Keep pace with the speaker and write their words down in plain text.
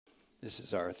This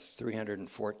is our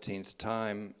 314th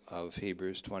time of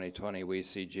Hebrews 2020. We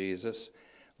see Jesus,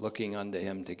 looking unto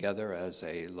him together as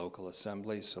a local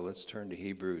assembly. So let's turn to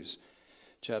Hebrews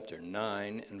chapter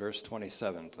 9 and verse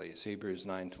 27, please. Hebrews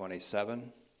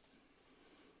 9:27.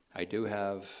 I do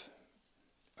have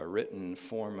a written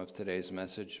form of today's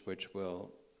message, which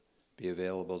will be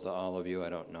available to all of you. I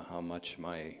don't know how much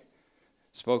my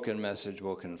spoken message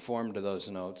will conform to those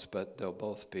notes, but they'll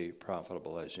both be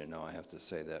profitable, as you know. I have to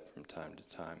say that from time to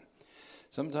time.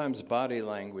 Sometimes body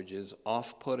language is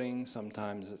off-putting.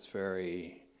 Sometimes it's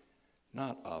very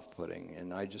not off-putting.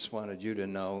 And I just wanted you to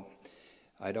know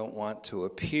I don't want to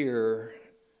appear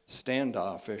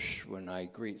standoffish when I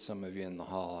greet some of you in the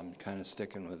hall. I'm kind of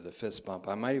sticking with the fist bump.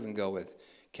 I might even go with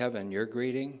Kevin, your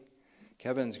greeting.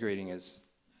 Kevin's greeting is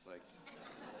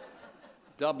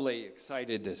doubly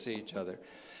excited to see each other.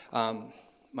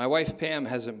 My wife Pam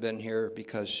hasn't been here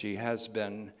because she has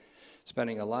been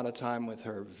spending a lot of time with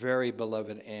her very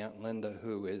beloved Aunt Linda,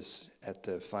 who is at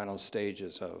the final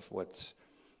stages of what's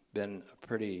been a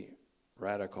pretty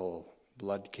radical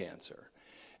blood cancer.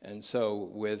 And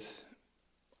so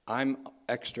I'm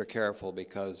extra careful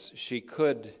because she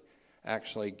could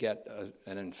actually get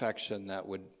an infection that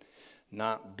would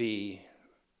not be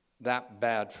that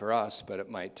bad for us, but it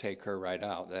might take her right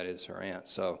out. That is her aunt.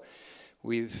 So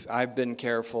I've been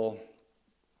careful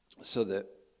so that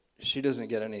she doesn't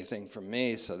get anything from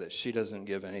me, so that she doesn't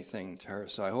give anything to her.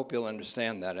 So I hope you'll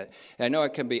understand that. I know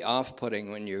it can be off-putting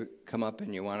when you come up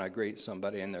and you want to greet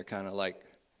somebody and they're kind of like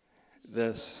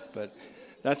this, but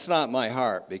that's not my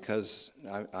heart, because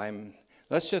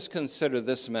let's just consider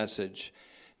this message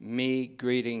me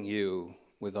greeting you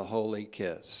with a holy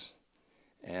kiss.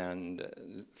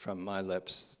 And from my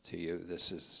lips to you,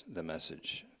 this is the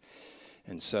message.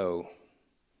 And so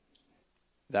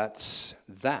that's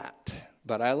that.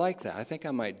 But I like that. I think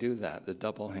I might do that, the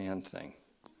double hand thing.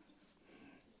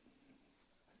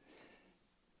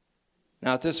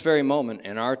 Now, at this very moment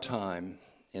in our time,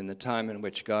 in the time in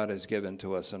which God has given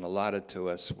to us and allotted to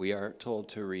us, we are told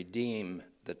to redeem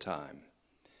the time.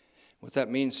 What that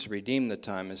means to redeem the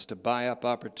time is to buy up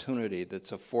opportunity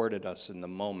that's afforded us in the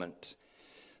moment.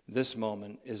 This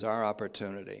moment is our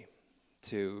opportunity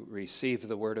to receive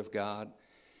the Word of God,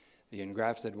 the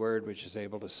engrafted Word which is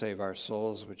able to save our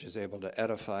souls, which is able to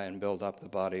edify and build up the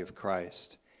body of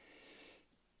Christ.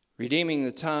 Redeeming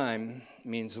the time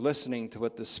means listening to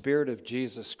what the Spirit of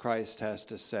Jesus Christ has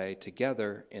to say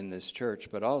together in this church,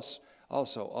 but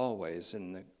also always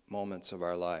in the moments of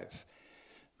our life.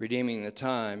 Redeeming the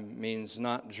time means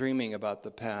not dreaming about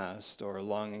the past or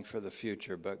longing for the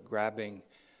future, but grabbing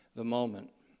the moment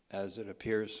as it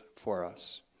appears for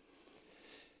us.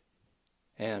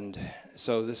 And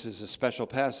so this is a special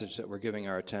passage that we're giving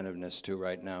our attentiveness to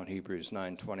right now in Hebrews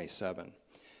 9:27.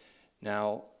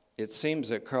 Now, it seems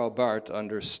that Karl Barth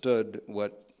understood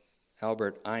what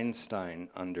Albert Einstein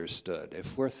understood.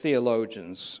 If we're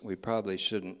theologians, we probably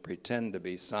shouldn't pretend to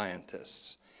be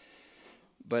scientists.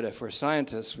 But if we're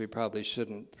scientists, we probably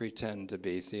shouldn't pretend to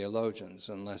be theologians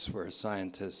unless we're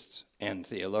scientists and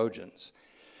theologians.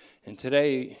 And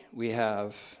today we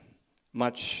have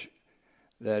much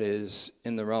that is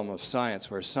in the realm of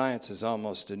science, where science is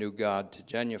almost a new god to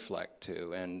genuflect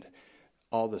to, and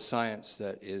all the science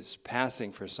that is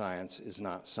passing for science is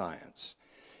not science,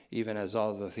 even as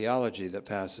all the theology that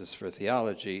passes for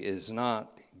theology is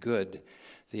not good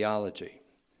theology.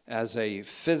 As a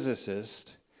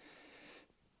physicist,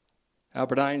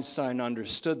 Albert Einstein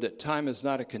understood that time is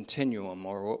not a continuum,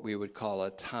 or what we would call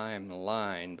a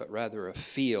timeline, but rather a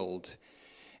field.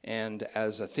 And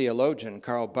as a theologian,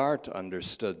 Karl Barth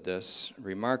understood this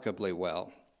remarkably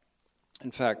well.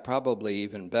 In fact, probably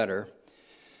even better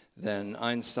than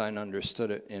Einstein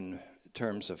understood it in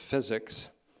terms of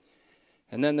physics.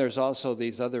 And then there's also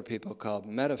these other people called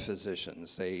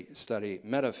metaphysicians. They study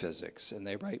metaphysics, and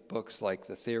they write books like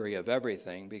The Theory of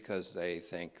Everything because they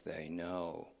think they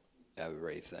know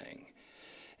everything.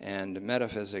 And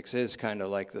metaphysics is kind of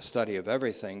like the study of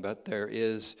everything, but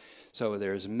there's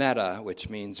meta, which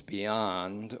means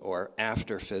beyond or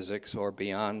after physics or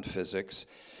beyond physics.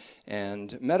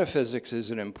 And metaphysics is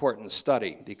an important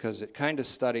study because it kind of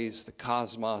studies the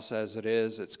cosmos as it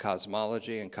is. It's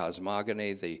cosmology and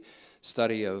cosmogony, the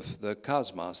study of the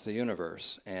cosmos, the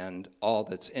universe, and all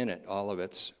that's in it, all of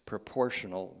its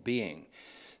proportional being.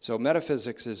 So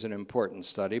metaphysics is an important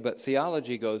study, but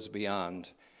theology goes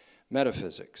beyond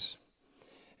metaphysics.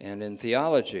 And in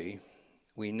theology,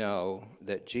 we know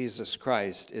that Jesus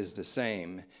Christ is the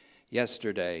same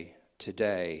yesterday,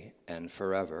 today, and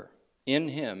forever. In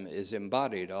him is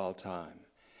embodied all time.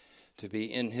 To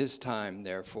be in his time,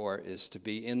 therefore, is to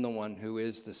be in the one who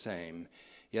is the same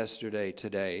yesterday,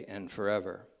 today, and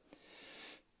forever.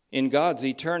 In God's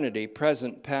eternity,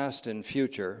 present, past, and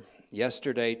future,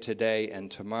 yesterday, today, and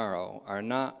tomorrow are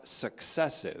not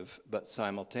successive but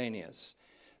simultaneous.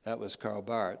 That was Karl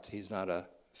Barth. He's not a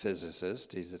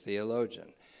physicist, he's a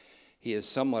theologian. He is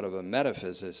somewhat of a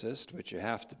metaphysicist, which you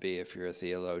have to be if you're a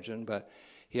theologian, but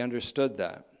he understood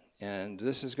that. And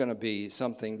this is going to be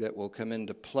something that will come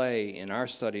into play in our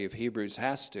study of Hebrews,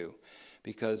 has to,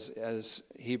 because as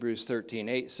Hebrews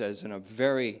 13:8 says, in a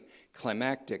very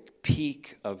climactic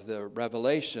peak of the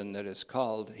revelation that is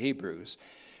called Hebrews,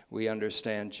 we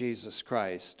understand Jesus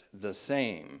Christ the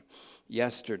same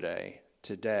yesterday,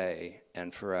 today,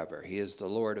 and forever. He is the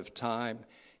Lord of time.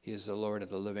 He is the Lord of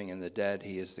the living and the dead.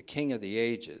 He is the King of the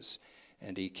ages,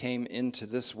 and he came into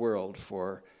this world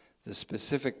for the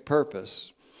specific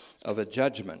purpose of a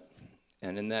judgment.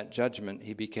 And in that judgment,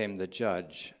 he became the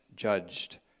judge,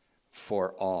 judged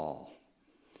for all.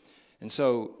 And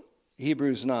so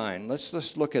Hebrews 9, let's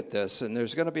just look at this. And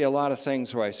there's going to be a lot of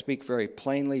things where I speak very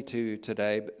plainly to you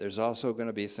today, but there's also going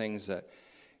to be things that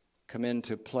come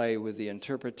into play with the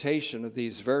interpretation of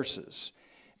these verses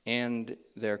and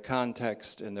their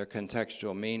context and their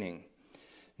contextual meaning.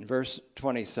 In verse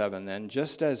 27, then,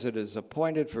 just as it is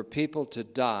appointed for people to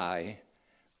die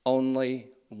only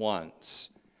once,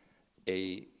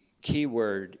 a key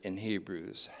word in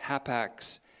Hebrews,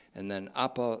 hapax, and then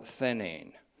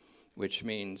apothenein, which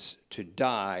means to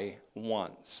die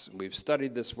once. We've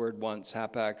studied this word once,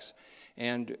 hapax,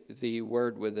 and the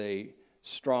word with a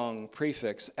strong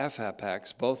prefix,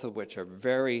 ephapax, both of which are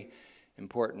very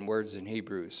important words in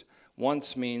Hebrews.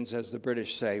 Once means, as the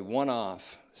British say, one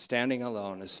off, standing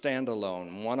alone, a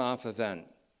standalone, one-off event.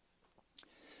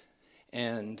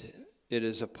 And it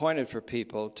is appointed for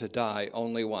people to die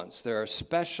only once. There are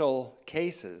special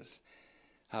cases,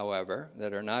 however,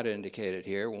 that are not indicated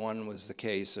here. One was the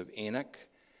case of Enoch,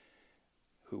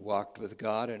 who walked with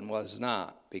God and was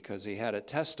not, because he had a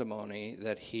testimony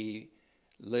that he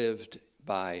lived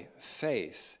by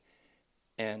faith.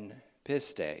 And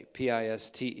piste,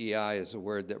 P-I-S-T-E-I, is a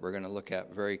word that we're going to look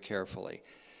at very carefully.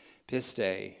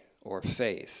 Piste, or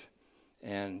faith.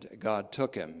 And God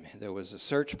took him. There was a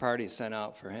search party sent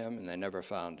out for him, and they never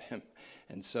found him.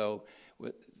 And so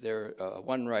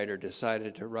one writer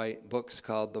decided to write books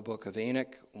called the Book of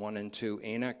Enoch, 1 and 2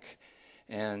 Enoch.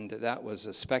 And that was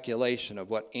a speculation of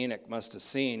what Enoch must have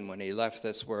seen when he left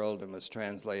this world and was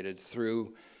translated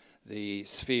through the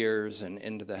spheres and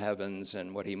into the heavens,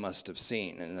 and what he must have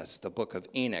seen. And that's the Book of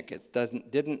Enoch. It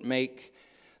didn't make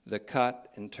the cut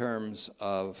in terms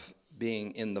of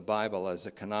being in the Bible as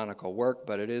a canonical work,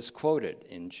 but it is quoted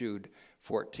in Jude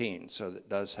 14, so that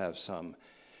does have some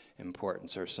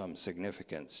importance or some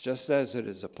significance. Just as it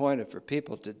is appointed for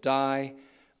people to die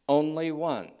only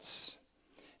once.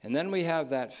 And then we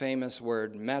have that famous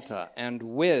word meta, and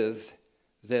with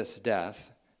this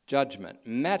death, judgment.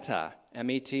 Meta,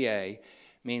 M-E-T-A,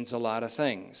 means a lot of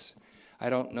things. I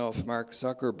don't know if Mark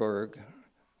Zuckerberg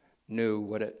knew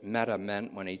what meta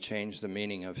meant when he changed the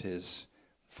meaning of his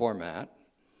format,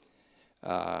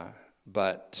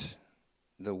 but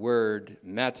the word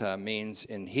meta means,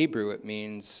 in Hebrew, it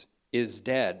means is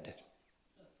dead.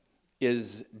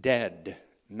 Is dead.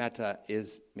 Meta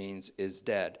means is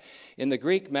dead. In the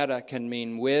Greek, meta can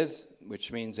mean with,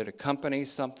 which means it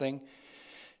accompanies something,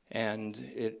 and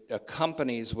it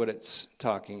accompanies what it's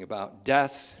talking about,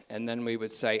 death, and then we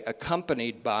would say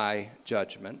accompanied by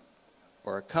judgment,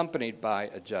 or accompanied by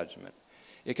a judgment.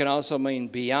 It can also mean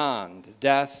beyond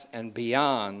death and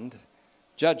beyond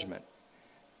judgment.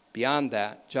 Beyond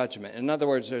that, judgment. In other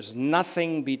words, there's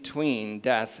nothing between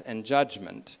death and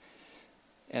judgment.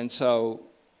 And so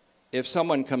if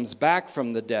someone comes back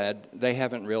from the dead, they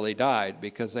haven't really died,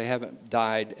 because they haven't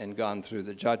died and gone through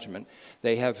the judgment.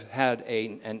 They have had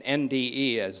an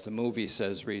NDE, as the movie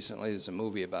says recently. There's a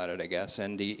movie about it, I guess,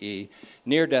 NDE,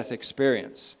 near-death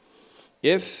experience.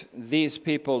 If these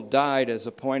people died as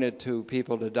appointed to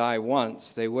people to die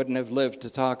once, they wouldn't have lived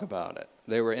to talk about it.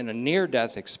 They were in a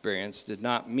near-death experience, did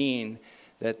not mean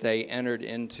that they entered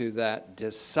into that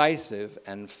decisive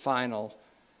and final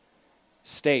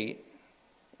state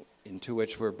into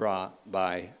which we're brought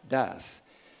by death.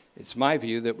 It's my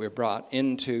view that we're brought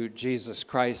into Jesus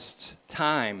Christ's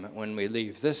time when we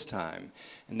leave this time,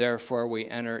 and therefore we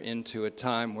enter into a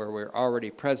time where we're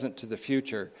already present to the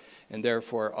future, and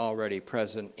therefore already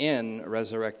present in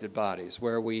resurrected bodies,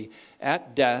 where we,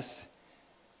 at death,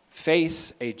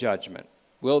 face a judgment.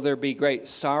 Will there be great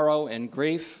sorrow and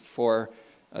grief for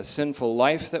a sinful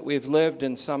life that we've lived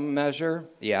in some measure?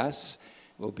 Yes.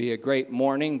 It will be a great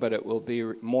mourning, but it will be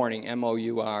mourning,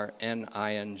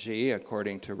 M-O-U-R-N-I-N-G,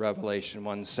 according to Revelation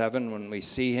 1:7, when we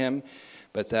see him.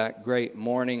 But that great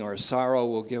mourning or sorrow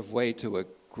will give way to a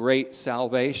great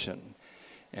salvation.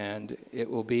 And it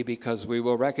will be because we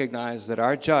will recognize that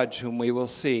our judge, whom we will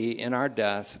see in our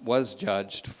death, was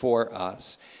judged for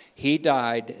us. He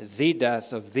died the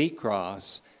death of the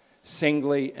cross,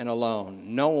 singly and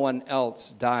alone. No one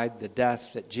else died the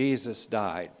death that Jesus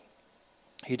died.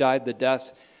 He died the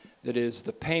death that is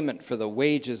the payment for the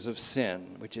wages of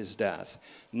sin, which is death.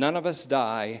 None of us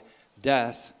die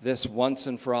death, this once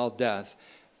and for all death,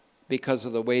 because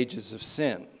of the wages of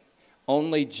sin.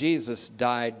 Only Jesus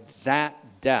died that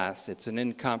death. It's an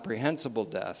incomprehensible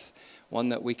death, one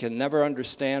that we can never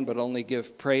understand, but only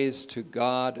give praise to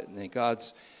God and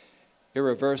God's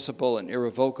irreversible and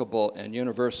irrevocable and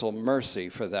universal mercy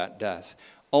for that death.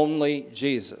 Only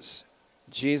Jesus,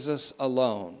 Jesus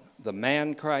alone, the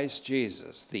man Christ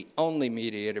Jesus, the only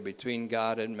mediator between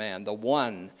God and man, the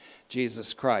one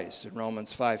Jesus Christ in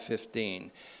Romans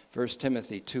 5:15, 1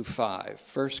 Timothy 2:5,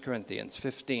 1 Corinthians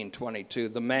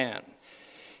 15:22, the man.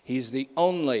 He's the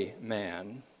only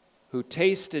man who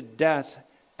tasted death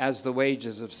as the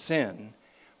wages of sin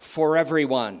for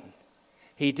everyone.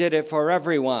 He did it for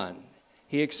everyone.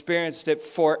 He experienced it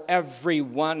for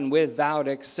everyone without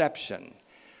exception.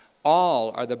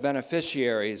 All are the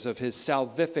beneficiaries of his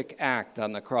salvific act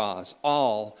on the cross,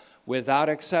 all without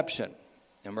exception.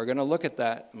 And we're going to look at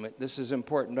that. This is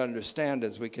important to understand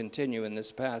as we continue in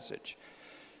this passage.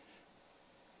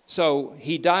 So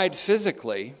he died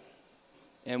physically,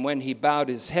 and when he bowed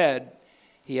his head,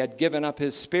 he had given up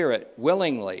his spirit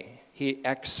willingly. He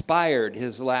expired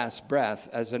his last breath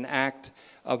as an act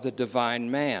of the divine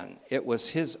man. It was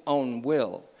his own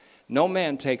will. No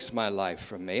man takes my life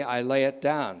from me. I lay it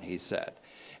down, he said.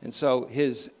 And so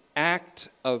his act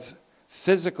of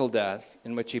physical death,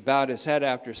 in which he bowed his head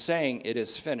after saying, "It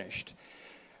is finished,"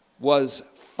 was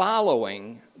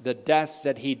following the death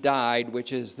that he died,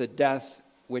 which is the death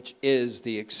which is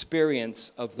the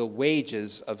experience of the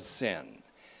wages of sin,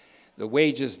 the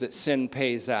wages that sin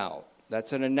pays out.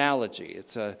 That's an analogy.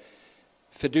 It's a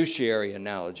fiduciary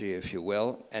analogy, if you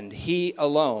will. And he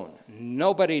alone,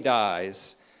 nobody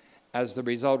dies as the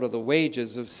result of the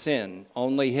wages of sin,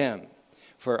 only him.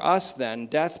 For us, then,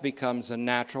 death becomes a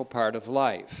natural part of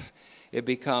life. It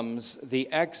becomes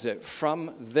the exit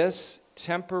from this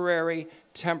temporary,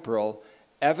 temporal,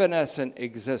 evanescent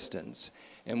existence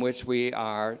in which we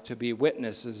are to be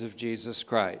witnesses of Jesus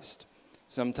Christ.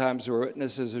 Sometimes we're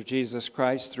witnesses of Jesus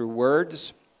Christ through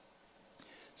words,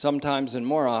 sometimes and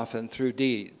more often through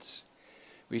deeds.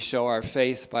 We show our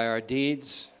faith by our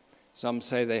deeds. Some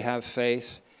say they have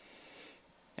faith,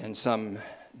 and some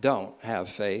don't have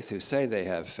faith who say they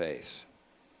have faith.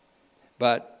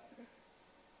 But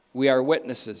we are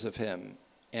witnesses of him,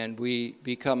 and we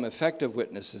become effective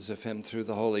witnesses of him through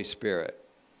the Holy Spirit.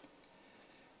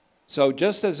 So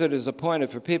just as it is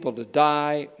appointed for people to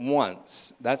die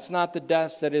once, that's not the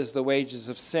death that is the wages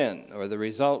of sin or the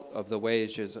result of the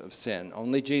wages of sin.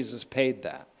 Only Jesus paid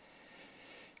that.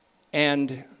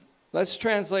 And let's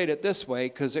translate it this way,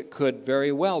 because it could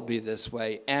very well be this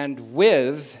way. And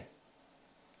with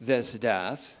this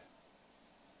death,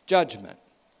 judgment.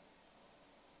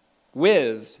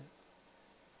 With,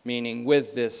 meaning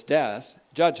with this death,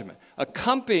 judgment.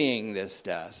 Accompanying this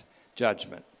death,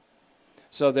 judgment.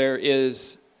 So there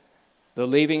is the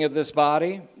leaving of this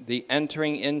body, the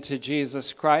entering into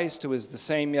Jesus Christ, who is the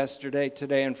same yesterday,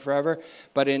 today, and forever.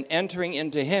 But in entering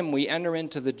into him, we enter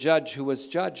into the judge who was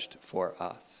judged for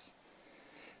us.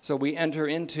 So we enter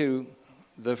into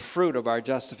the fruit of our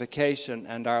justification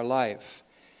and our life.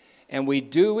 And we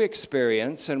do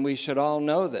experience, and we should all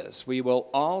know this, we will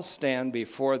all stand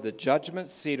before the judgment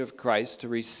seat of Christ to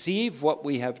receive what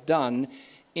we have done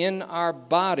in our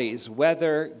bodies,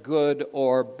 whether good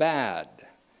or bad.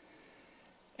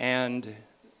 And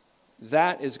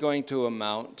that is going to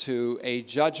amount to a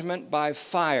judgment by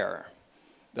fire.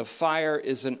 The fire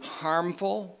isn't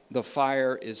harmful. The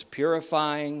fire is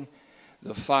purifying.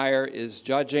 The fire is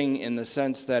judging in the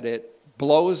sense that it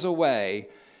blows away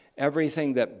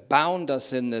everything that bound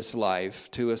us in this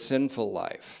life to a sinful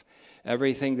life.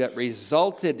 Everything that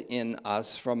resulted in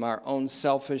us from our own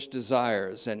selfish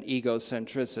desires and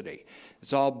egocentricity.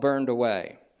 It's all burned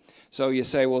away. So you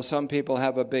say, well, some people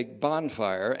have a big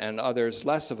bonfire and others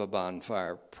less of a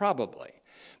bonfire. Probably.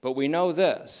 But we know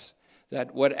this,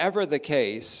 that whatever the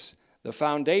case, the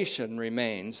foundation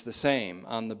remains the same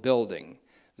on the building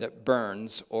that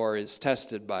burns or is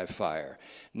tested by fire.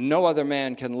 No other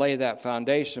man can lay that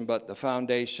foundation but the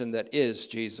foundation that is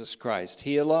Jesus Christ.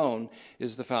 He alone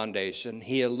is the foundation.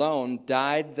 He alone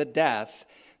died the death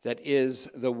that is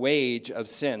the wage of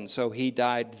sin. So he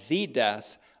died the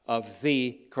death of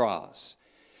the cross.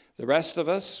 The rest of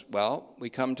us, well, we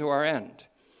come to our end.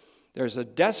 There's a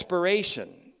desperation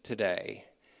today,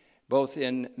 both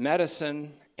in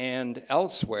medicine and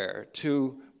elsewhere,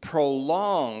 to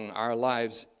prolong our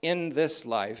lives in this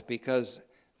life because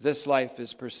this life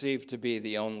is perceived to be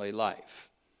the only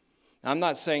life. I'm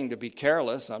not saying to be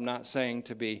careless,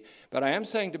 but I am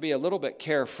saying to be a little bit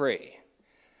carefree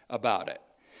about it,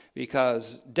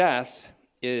 because death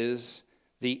is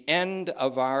the end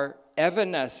of our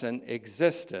evanescent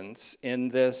existence in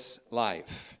this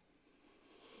life.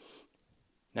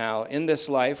 Now, in this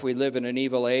life, we live in an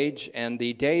evil age, and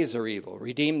the days are evil.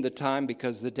 Redeem the time,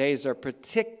 because the days are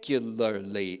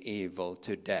particularly evil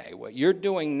today. What you're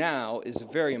doing now is a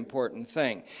very important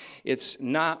thing. It's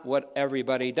not what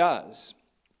everybody does.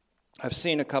 I've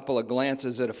seen a couple of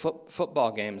glances at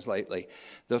football games lately.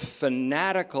 The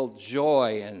fanatical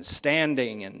joy and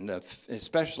standing, and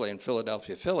especially in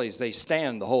Philadelphia Phillies, they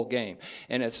stand the whole game.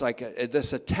 And it's like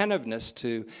this attentiveness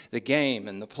to the game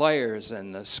and the players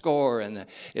and the score.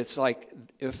 It's like,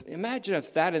 imagine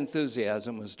if that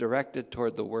enthusiasm was directed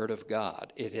toward the Word of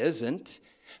God. It isn't.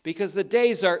 Because the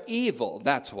days are evil,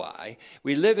 that's why.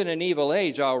 We live in an evil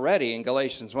age already in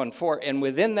Galatians 1:4, and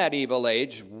within that evil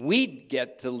age, we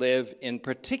get to live in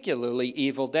particularly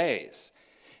evil days.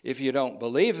 If you don't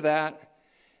believe that,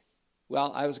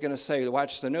 well, I was going to say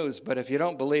watch the news, but if you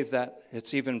don't believe that,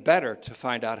 it's even better to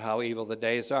find out how evil the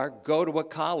days are. Go to a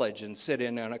college and sit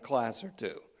in on a class or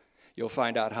two. You'll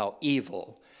find out how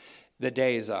evil the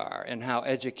days are, and how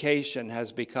education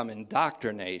has become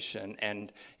indoctrination,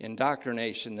 and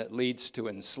indoctrination that leads to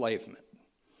enslavement.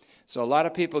 So a lot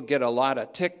of people get a lot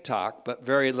of TikTok, but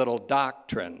very little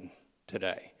doctrine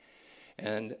today.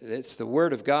 And it's the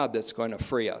Word of God that's going to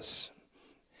free us.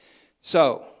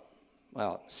 So,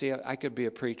 well, see, I could be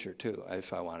a preacher too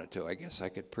if I wanted to. I guess I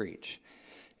could preach.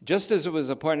 Just as it was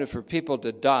appointed for people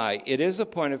to die, it is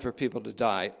appointed for people to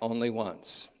die only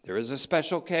once. There is a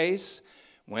special case.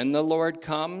 When the Lord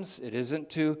comes, it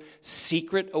isn't to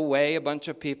secret away a bunch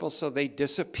of people so they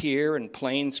disappear and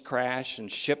planes crash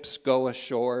and ships go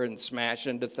ashore and smash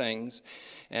into things,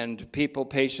 and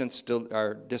patients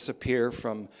disappear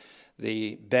from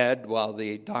the bed while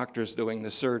the doctor's doing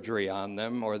the surgery on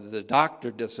them, or the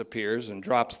doctor disappears and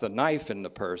drops the knife in the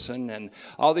person, and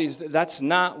all these. That's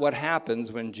not what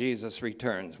happens when Jesus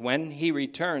returns. When he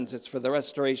returns, it's for the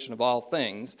restoration of all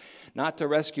things, not to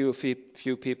rescue a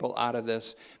few people out of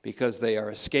this because they are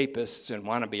escapists and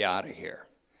want to be out of here.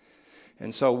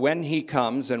 And so when he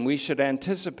comes, and we should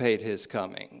anticipate his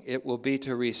coming, it will be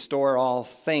to restore all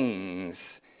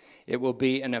things. It will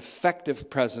be an effective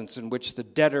presence in which the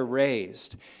dead are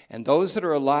raised. And those that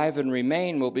are alive and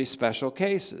remain will be special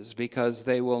cases, because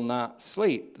they will not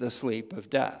sleep the sleep of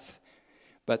death,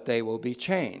 but they will be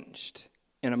changed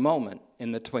in a moment,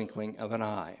 in the twinkling of an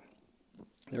eye.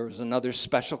 There was another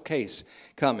special case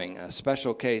coming, a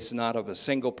special case not of a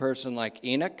single person like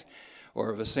Enoch,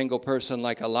 or of a single person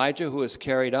like Elijah who was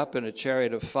carried up in a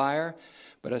chariot of fire,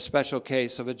 but a special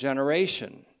case of a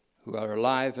generation who are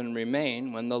alive and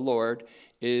remain when the Lord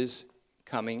is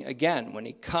coming again, when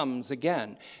he comes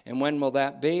again. And when will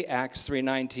that be? Acts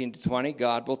 3:19-20,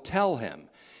 God will tell him.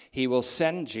 He will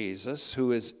send Jesus,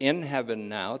 who is in heaven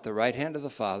now at the right hand of the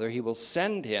Father. He will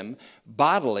send him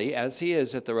bodily, as he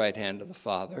is at the right hand of the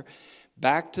Father,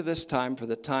 back to this time for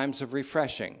the times of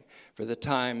refreshing, for the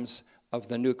times of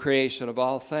the new creation of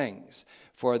all things,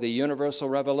 for the universal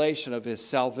revelation of his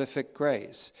salvific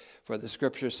grace. For the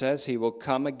scripture says he will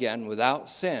come again without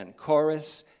sin.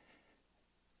 Chorus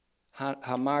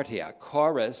hamartia,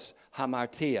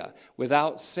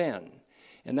 without sin.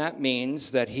 And that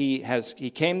means that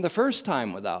he came the first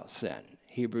time without sin.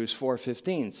 Hebrews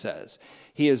 4:15 says,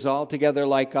 he is altogether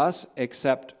like us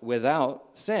except without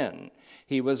sin.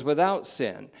 He was without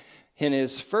sin. In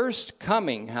his first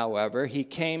coming, however, he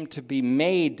came to be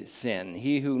made sin.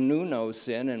 He who knew no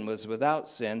sin and was without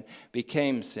sin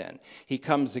became sin. He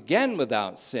comes again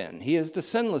without sin. He is the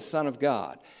sinless Son of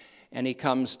God. And he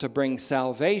comes to bring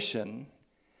salvation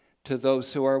to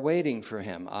those who are waiting for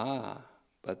him.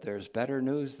 But there's better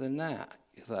news than that.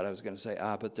 You thought I was going to say,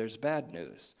 but there's bad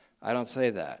news. I don't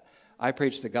say that. I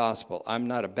preach the gospel. I'm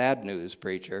not a bad news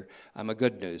preacher. I'm a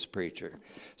good news preacher.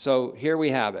 So here we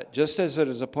have it. Just as it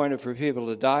is appointed for people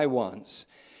to die once,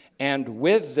 and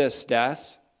with this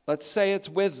death, let's say it's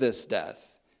with this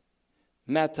death.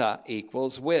 Meta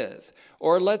equals with.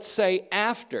 Or let's say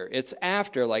after. It's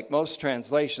after, like most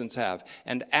translations have.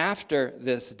 And after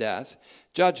this death,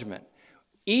 judgment.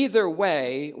 Either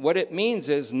way, what it means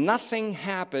is nothing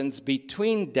happens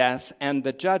between death and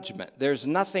the judgment. There's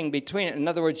nothing between it. In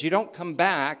other words, you don't come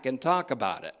back and talk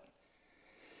about it.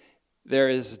 There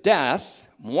is death,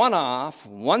 one-off,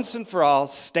 once and for all,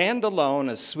 stand-alone,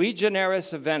 a sui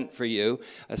generis event for you,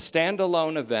 a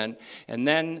stand-alone event, and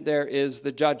then there is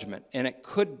the judgment. And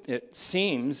it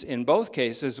seems in both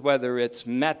cases, whether it's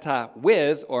meta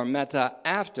with or meta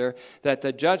after, that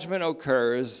the judgment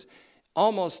occurs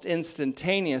almost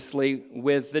instantaneously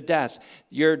with the death.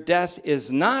 Your death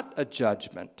is not a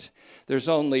judgment. There's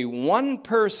only one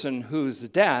person whose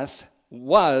death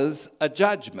was a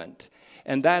judgment,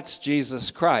 and that's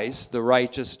Jesus Christ, the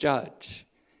righteous judge.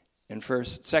 In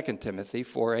 2 Timothy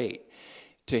 4:8,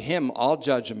 to him all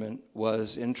judgment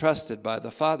was entrusted by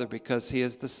the Father, because he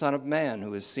is the Son of Man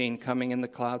who is seen coming in the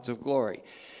clouds of glory.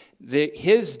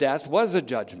 His death was a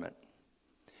judgment.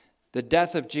 The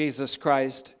death of Jesus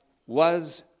Christ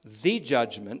was the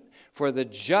judgment, for the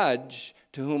judge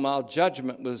to whom all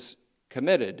judgment was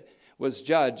committed was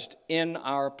judged in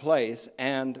our place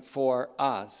and for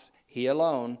us. He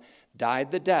alone died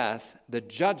the death, the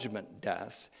judgment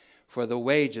death, for the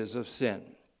wages of sin.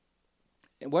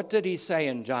 And what did he say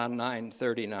in John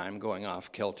 9:39? I'm going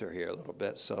off kilter here a little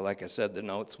bit, so like I said, the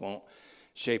notes won't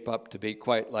shape up to be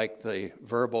quite like the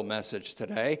verbal message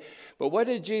today. But what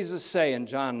did Jesus say in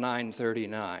John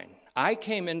 9:39? I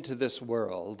came into this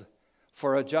world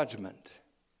for a judgment.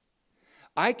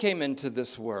 I came into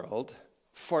this world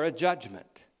for a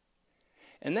judgment.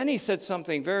 And then he said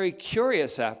something very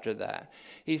curious after that.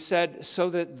 He said, so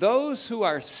that those who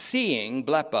are seeing,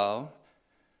 blepo,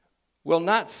 will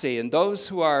not see, and those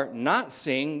who are not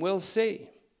seeing will see.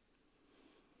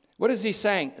 What is he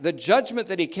saying? The judgment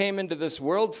that he came into this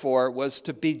world for was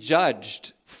to be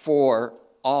judged for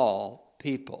all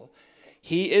people.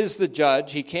 He is the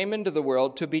judge. He came into the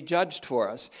world to be judged for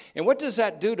us. And what does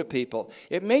that do to people?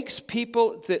 It makes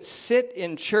people that sit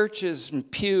in churches and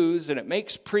pews, and it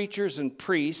makes preachers and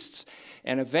priests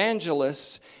and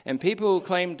evangelists and people who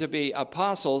claim to be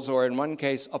apostles, or in one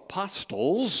case,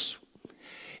 apostles,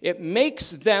 it makes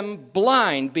them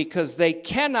blind, because they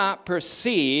cannot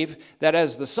perceive that,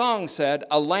 as the song said,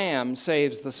 a lamb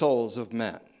saves the souls of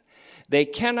men. They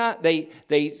cannot, they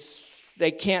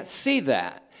can't see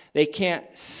that. They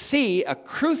can't see a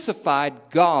crucified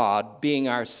God being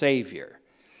our Savior.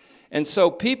 And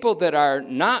so people that are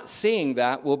not seeing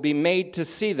that will be made to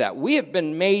see that. We have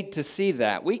been made to see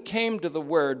that. We came to the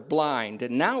Word blind,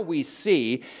 and now we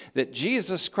see that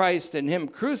Jesus Christ and Him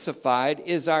crucified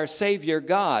is our Savior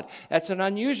God. That's an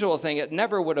unusual thing. It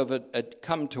never would have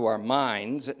come to our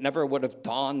minds. It never would have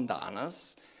dawned on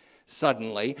us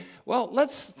suddenly. Well,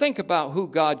 let's think about who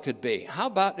God could be. How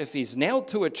about if He's nailed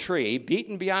to a tree,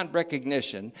 beaten beyond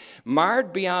recognition,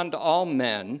 marred beyond all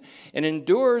men, and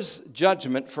endures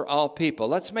judgment for all people?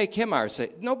 Let's make Him our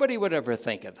Savior. Nobody would ever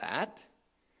think of that.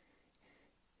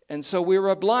 And so we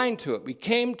were blind to it. We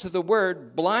came to the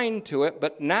Word blind to it,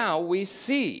 but now we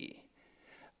see.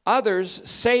 Others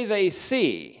say they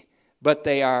see, but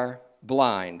they are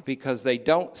blind, because they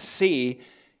don't see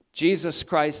Jesus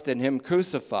Christ and Him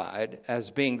crucified as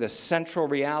being the central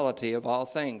reality of all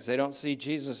things. They don't see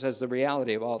Jesus as the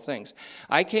reality of all things.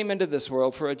 I came into this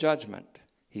world for a judgment,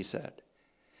 He said.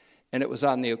 And it was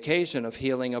on the occasion of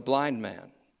healing a blind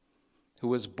man who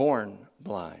was born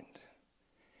blind.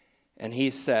 And He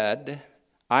said,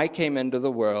 I came into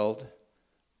the world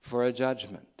for a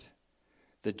judgment.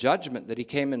 The judgment that He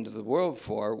came into the world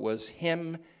for was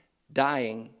Him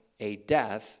dying a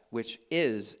death, which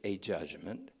is a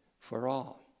judgment for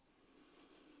all.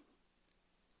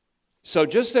 So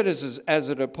just as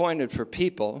it appointed for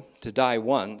people to die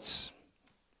once,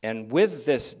 and with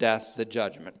this death the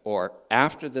judgment, or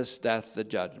after this death the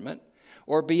judgment,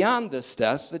 or beyond this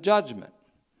death the judgment.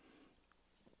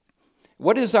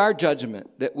 What is our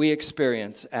judgment that we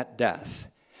experience at death?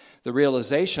 The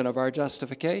realization of our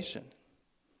justification.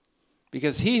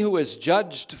 Because He who is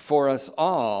judged for us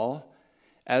all,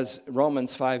 as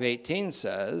Romans 5:18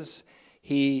 says,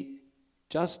 He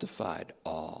justified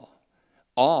all.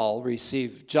 All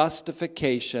receive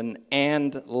justification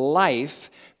and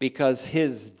life, because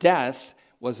His death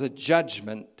was a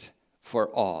judgment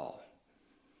for all.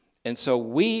 And so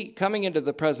we, coming into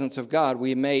the presence of God,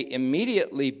 we may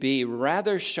immediately be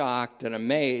rather shocked and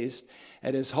amazed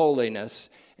at His holiness,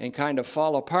 and kind of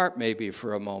fall apart maybe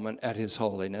for a moment at His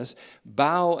holiness,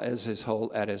 bow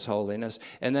at His holiness,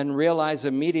 and then realize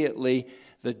immediately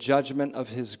the judgment of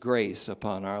His grace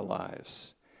upon our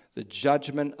lives, the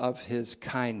judgment of His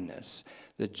kindness,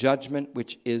 the judgment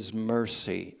which is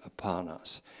mercy upon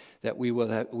us, that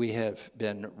we have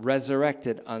been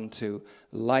resurrected unto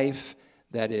life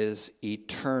that is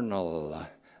eternal,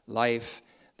 life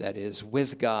that is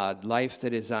with God, life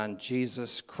that is on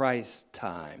Jesus Christ's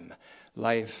time,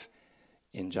 life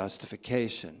in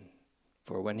justification.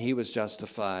 For when He was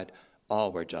justified,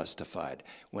 all were justified.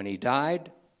 When he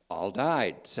died, all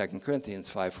died, 2 Corinthians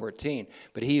 5:14.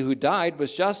 But he who died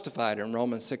was justified in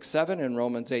Romans 6:7, in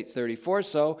Romans 8:34.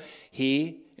 So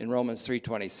he, in Romans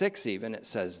 3:26 even, it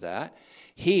says that,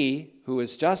 he who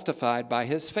is justified by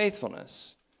his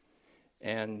faithfulness.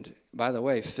 And by the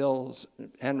way,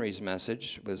 Henry's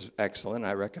message was excellent.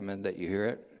 I recommend that you hear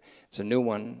it. It's a new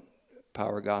one,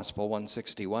 Power Gospel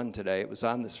 161 today. It was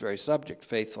on this very subject,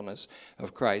 faithfulness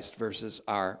of Christ versus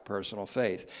our personal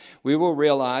faith. We will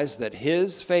realize that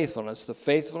his faithfulness, the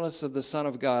faithfulness of the Son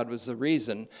of God, was the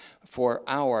reason for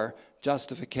our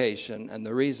justification and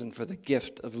the reason for the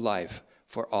gift of life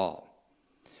for all.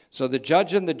 So the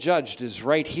judge and the judged is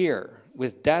right here,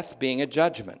 with death being a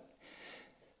judgment.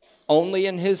 Only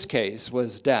in his case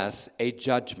was death a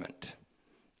judgment.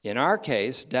 In our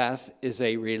case, death is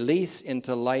a release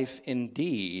into life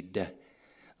indeed,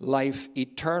 life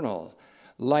eternal,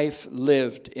 life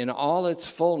lived in all its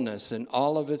fullness and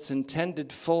all of its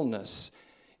intended fullness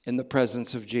in the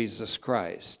presence of Jesus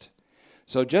Christ.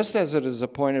 So just as it is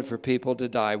appointed for people to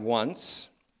die once,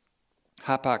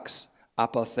 hapax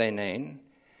apothenein,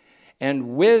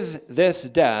 and with this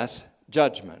death,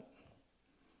 judgment,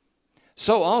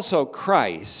 so also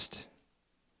Christ,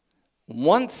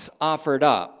 once offered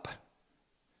up,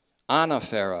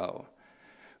 anaphero,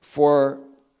 for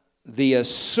the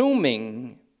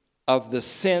assuming of the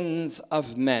sins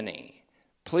of many.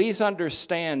 Please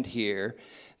understand here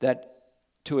that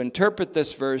to interpret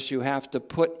this verse, you have to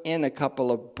put in a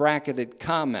couple of bracketed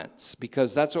comments,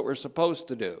 because that's what we're supposed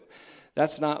to do.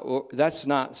 That's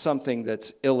not something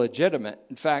that's illegitimate.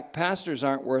 In fact, pastors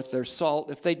aren't worth their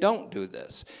salt if they don't do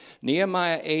this.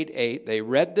 Nehemiah 8:8, they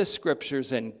read the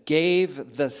scriptures and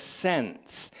gave the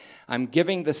sense. I'm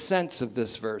giving the sense of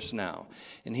this verse now.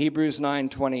 In Hebrews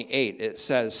 9:28, it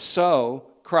says,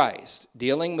 so Christ,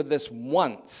 dealing with this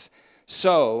once,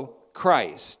 so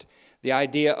Christ. The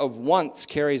idea of once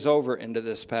carries over into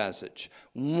this passage.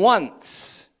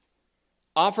 Once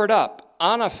offered up,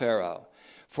 anaphero,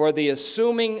 for the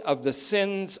assuming of the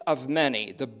sins of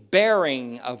many, the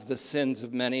bearing of the sins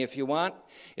of many, if you want.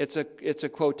 It's a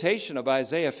quotation of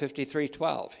Isaiah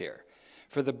 53:12 here,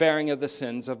 for the bearing of the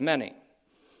sins of many.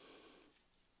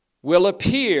 Will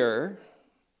appear,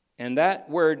 and that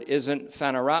word isn't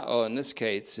phanerao in this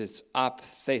case, it's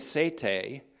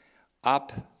apthesete,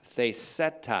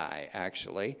 apthesetai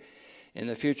actually. In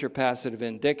the future passive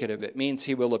indicative, it means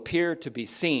he will appear to be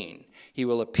seen. He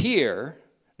will appear,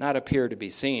 not appear to be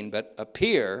seen, but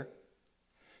appear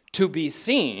to be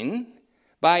seen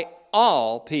by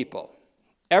all people,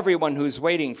 everyone who's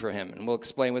waiting for him, and we'll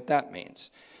explain what that means.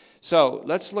 So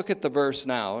let's look at the verse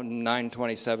now,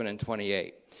 9:27 and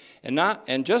 28.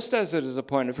 And just as it is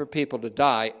appointed for people to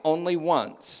die only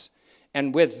once,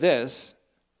 and with this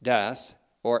death,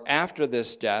 or after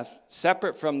this death,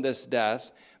 separate from this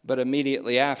death, but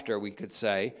immediately after, we could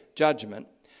say, judgment,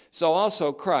 so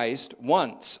also Christ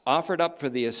once offered up for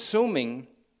the assuming,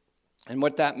 and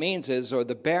what that means is, or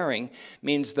the bearing,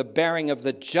 means the bearing of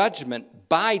the judgment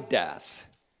by death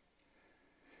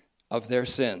of their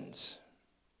sins.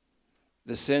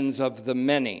 The sins of the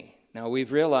many. Now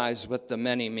we've realized what the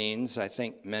many means, I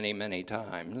think many, many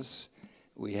times.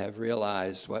 We have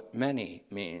realized what many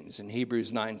means. In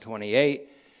Hebrews 9:28,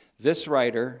 this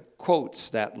writer quotes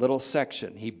that little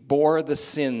section. He bore the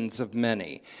sins of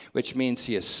many, which means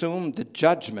he assumed the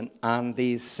judgment on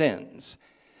these sins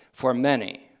for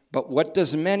many. But what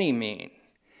does many mean?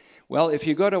 Well, if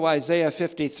you go to Isaiah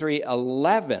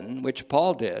 53:11, which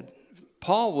Paul did,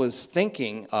 Paul was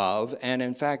thinking of, and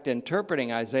in fact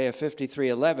interpreting Isaiah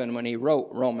 53:11 when he wrote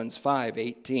Romans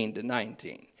 5:18 to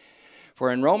 19.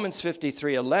 For in Romans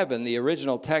 53:11, the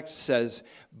original text says,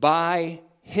 by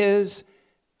his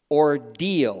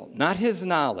ordeal, not his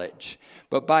knowledge,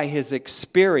 but by his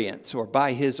experience or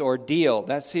by his ordeal.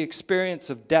 That's the experience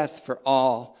of death for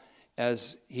all,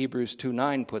 as Hebrews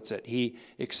 2:9 puts it. He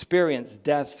experienced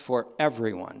death for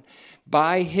everyone.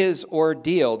 By his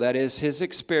ordeal, that is his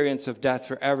experience of death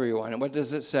for everyone. And what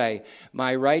does it say?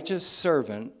 My righteous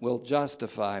servant will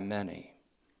justify many.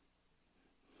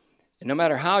 And no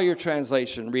matter how your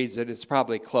translation reads it, it's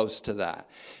probably close to that.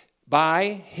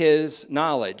 By his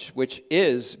knowledge, which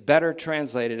is better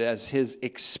translated as his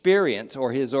experience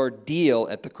or his ordeal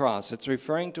at the cross. It's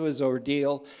referring to his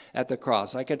ordeal at the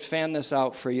cross. I could fan this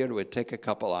out for you. It would take a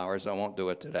couple hours. I won't do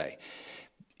it today,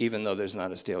 even though there's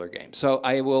not a Steeler game. So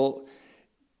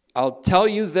I'll tell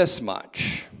you this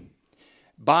much.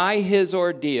 By his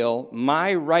ordeal,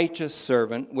 my righteous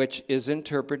servant, which is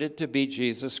interpreted to be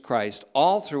Jesus Christ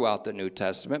all throughout the New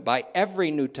Testament by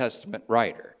every New Testament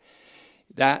writer.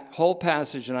 That whole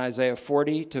passage in Isaiah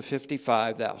 40 to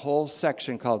 55, that whole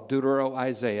section called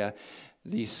Deutero-Isaiah,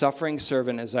 the suffering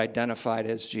servant is identified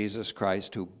as Jesus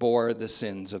Christ, who bore the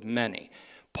sins of many.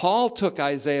 Paul took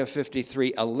Isaiah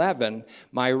 53:11,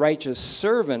 my righteous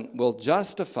servant will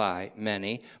justify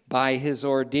many by his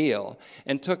ordeal,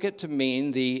 and took it to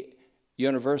mean the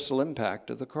universal impact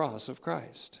of the cross of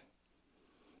Christ.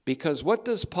 Because what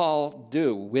does Paul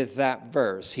do with that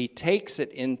verse? He takes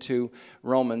it into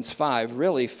Romans 5,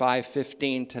 really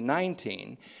 5:15 to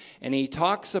 19, and he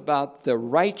talks about the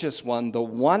righteous one, the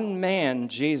one man,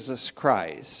 Jesus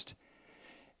Christ,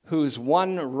 whose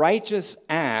one righteous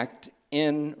act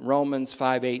in Romans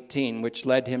 5:18, which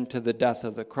led him to the death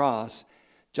of the cross,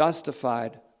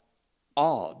 justified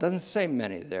all. It doesn't say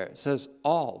many there. It says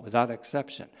all without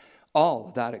exception. All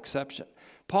without exception.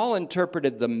 Paul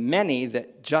interpreted the many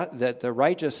that the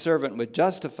righteous servant would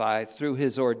justify through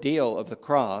his ordeal of the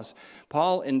cross.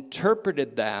 Paul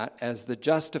interpreted that as the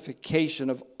justification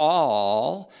of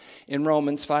all in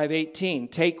Romans 5:18.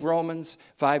 Take Romans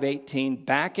 5:18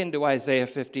 back into Isaiah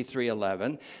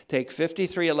 53:11. Take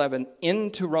 53:11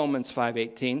 into Romans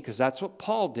 5:18, because that's what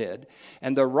Paul did.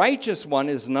 And the righteous one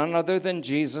is none other than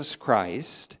Jesus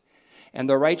Christ. And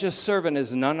the righteous servant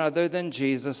is none other than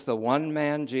Jesus, the one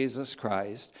man, Jesus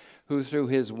Christ, who through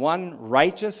his one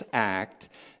righteous act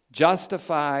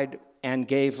justified and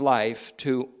gave life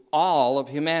to all of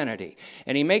humanity.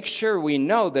 And he makes sure we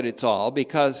know that it's all,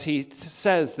 because he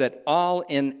says that all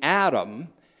in Adam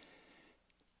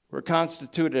were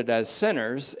constituted as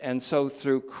sinners, and so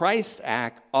through Christ's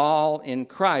act, all in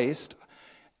Christ,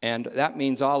 and that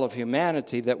means all of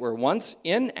humanity that were once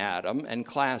in Adam and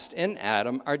classed in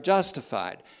Adam, are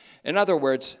justified. In other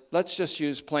words, let's just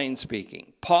use plain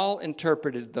speaking. Paul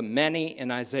interpreted the many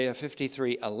in Isaiah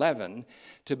 53:11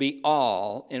 to be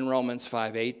all in Romans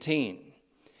 5:18.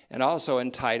 And also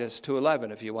in Titus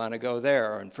 2:11, if you want to go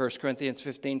there, or in 1 Corinthians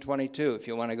 15:22, if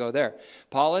you want to go there.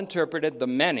 Paul interpreted the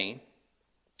many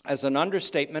as an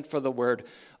understatement for the word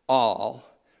all,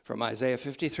 from Isaiah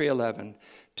 53:11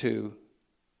 to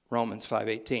Romans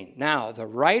 5:18. Now, the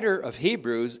writer of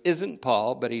Hebrews isn't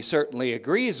Paul, but he certainly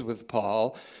agrees with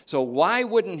Paul. So why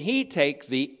wouldn't he take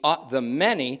the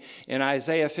many in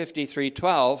Isaiah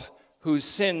 53:12, whose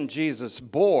sin Jesus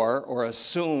bore or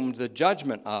assumed the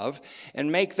judgment of,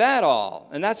 and make that all?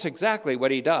 And that's exactly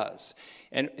what he does.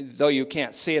 And though you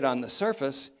can't see it on the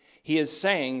surface, he is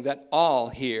saying that all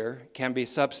here can be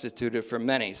substituted for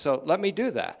many. So let me do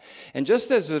that. And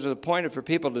just as it is appointed for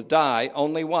people to die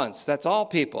only once, that's all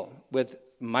people, with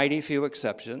mighty few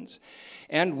exceptions,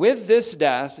 and with this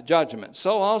death, judgment,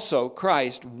 so also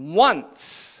Christ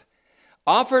once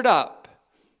offered up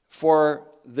for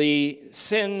the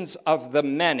sins of the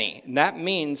many. And that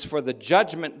means for the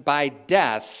judgment by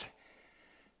death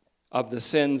of the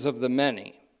sins of the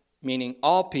many, meaning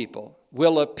all people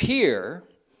will appear.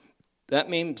 That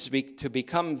means to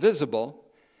become visible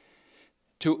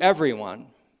to everyone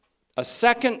a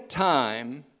second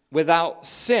time without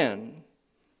sin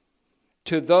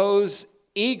to those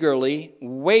eagerly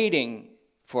waiting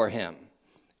for him.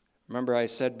 Remember, I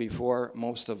said before,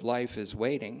 most of life is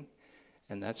waiting,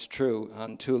 and that's true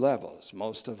on two levels.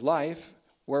 Most of life,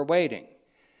 we're waiting.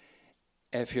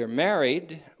 If you're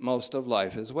married, most of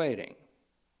life is waiting.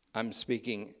 I'm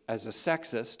speaking as a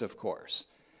sexist, of course.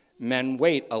 Men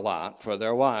wait a lot for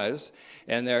their wives,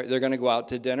 and they're going to go out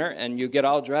to dinner, and you get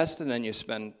all dressed, and then you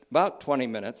spend about 20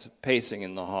 minutes pacing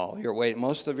in the hall. You're waiting.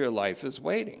 Most of your life is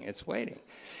waiting. It's waiting.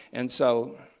 And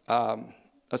so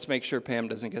let's make sure Pam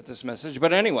doesn't get this message.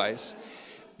 But anyways,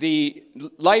 the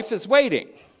life is waiting.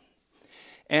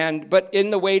 But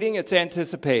in the waiting, it's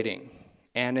anticipating.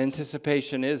 And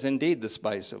anticipation is indeed the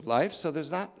spice of life, so there's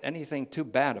not anything too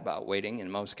bad about waiting in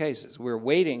most cases. We're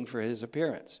waiting for his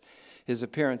appearance. His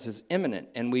appearance is imminent,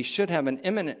 and we should have an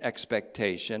imminent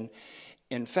expectation.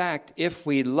 In fact, if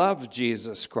we love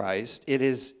Jesus Christ, it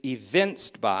is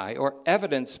evinced by or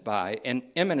evidenced by an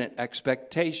imminent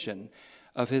expectation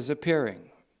of his appearing,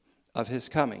 of his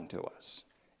coming to us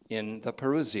in the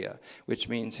parousia, which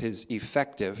means his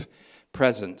effective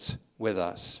presence with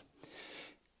us.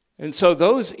 And so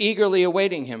those eagerly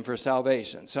awaiting him for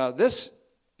salvation. So this,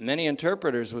 many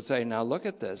interpreters would say, now look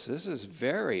at this. This is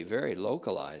very, very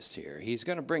localized here. He's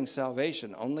going to bring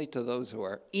salvation only to those who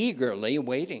are eagerly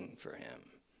waiting for him.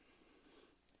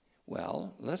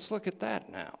 Well, let's look at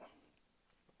that now.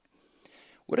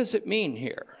 What does it mean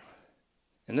here?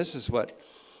 And this is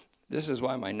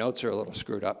why my notes are a little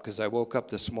screwed up, because I woke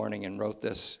up this morning and wrote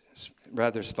this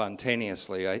rather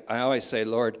spontaneously. I always say,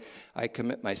 Lord, I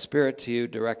commit my spirit to you,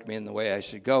 direct me in the way I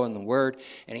should go in the word.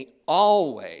 And he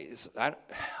always, I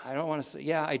don't want to say,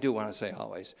 yeah, I do want to say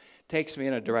always, takes me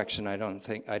in a direction I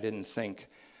didn't think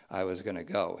I was going to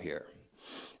go here.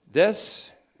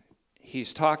 This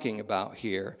he's talking about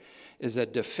here is a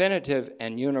definitive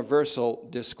and universal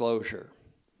disclosure,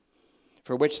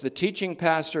 for which the teaching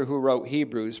pastor who wrote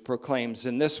Hebrews proclaims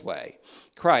in this way: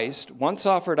 Christ, once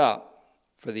offered up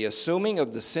for the assuming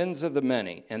of the sins of the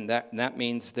many, and that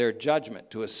means their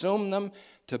judgment. To assume them,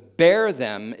 to bear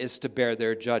them, is to bear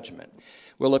their judgment,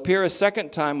 will appear a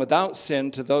second time without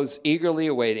sin to those eagerly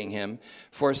awaiting him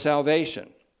for salvation.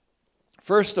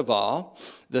 First of all,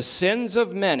 the sins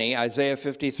of many, Isaiah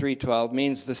 53:12,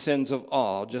 means the sins of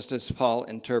all, just as Paul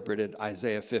interpreted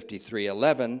Isaiah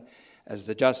 53:11 as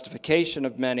the justification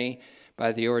of many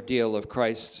by the ordeal of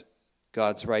Christ,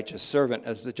 God's righteous servant,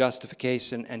 as the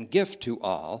justification and gift to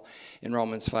all in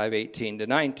Romans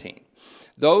 5:18-19.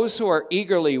 Those who are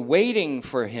eagerly waiting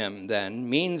for him, then,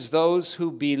 means those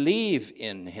who believe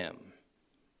in him.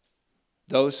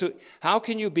 How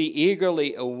can you be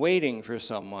eagerly awaiting for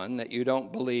someone that you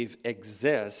don't believe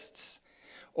exists?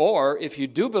 Or if you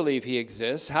do believe he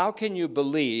exists, how can you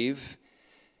believe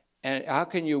and how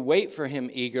can you wait for him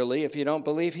eagerly if you don't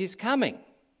believe he's coming?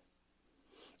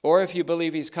 Or if you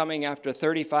believe he's coming after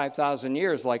 35,000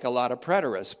 years, like a lot of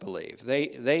preterists believe.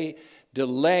 They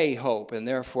delay hope, and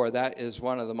therefore that is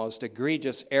one of the most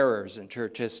egregious errors in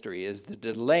church history, is the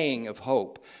delaying of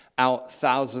hope out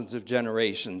thousands of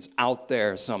generations out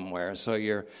there somewhere, so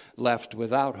you're left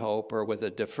without hope or with a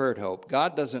deferred hope.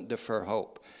 God doesn't defer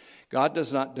hope. God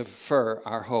does not defer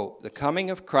our hope. The coming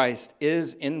of Christ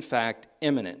is, in fact,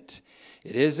 imminent.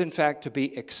 It is, in fact, to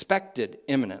be expected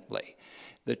imminently.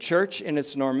 The church in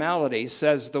its normality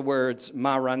says the words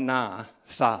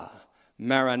Maranatha,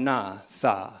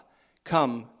 Maranatha,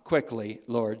 come quickly,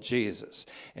 Lord Jesus.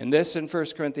 And this in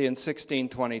 1 Corinthians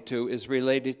 16:22 is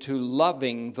related to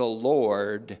loving the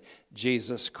Lord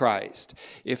Jesus Christ.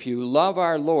 If you love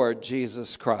our Lord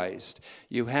Jesus Christ,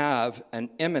 you have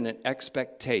an imminent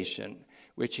expectation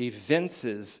which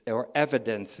evinces or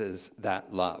evidences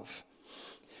that love.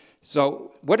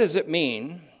 So what does it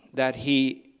mean that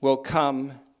he will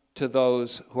come to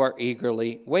those who are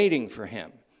eagerly waiting for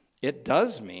him? It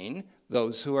does mean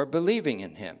those who are believing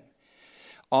in him.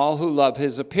 All who love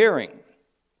his appearing.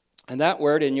 And that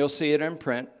word, and you'll see it in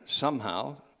print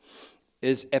somehow,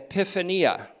 is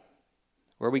epiphania,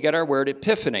 where we get our word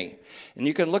epiphany. And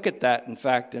you can look at that, in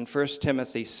fact, in 1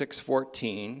 Timothy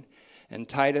 6:14 and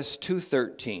Titus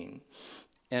 2:13,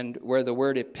 and where the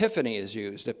word epiphany is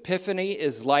used. Epiphany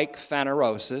is like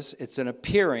phanerosis. It's an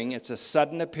appearing. It's a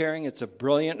sudden appearing. It's a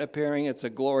brilliant appearing. It's a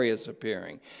glorious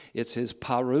appearing. It's his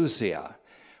parousia.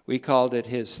 We called it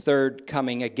his third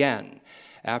coming again.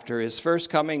 After his first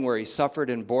coming, where he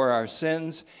suffered and bore our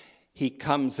sins, he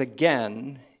comes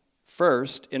again,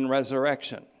 first in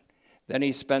resurrection. Then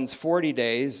he spends 40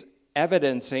 days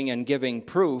evidencing and giving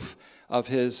proof of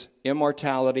his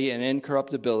immortality and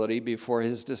incorruptibility before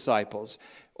his disciples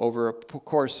over a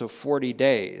course of 40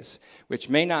 days, which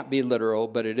may not be literal,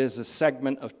 but it is a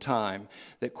segment of time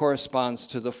that corresponds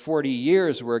to the 40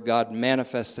 years where God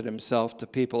manifested himself to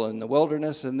people in the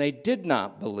wilderness, and they did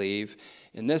not believe.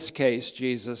 In this case,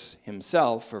 Jesus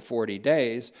himself, for 40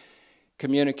 days,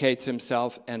 communicates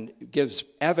himself and gives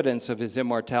evidence of his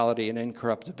immortality and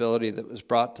incorruptibility that was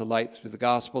brought to light through the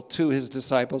gospel to his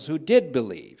disciples who did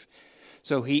believe.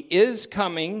 So he is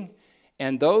coming,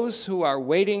 and those who are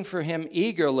waiting for him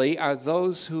eagerly are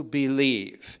those who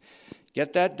believe.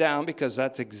 Get that down, because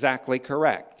that's exactly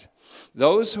correct.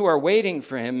 Those who are waiting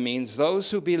for him means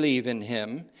those who believe in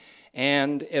him,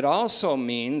 and it also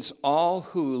means all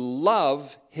who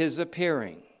love his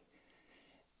appearing.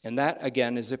 And that,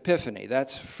 again, is epiphany.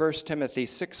 That's 1 Timothy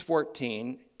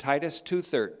 6:14, Titus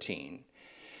 2:13.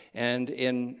 And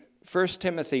in 2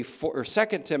 Timothy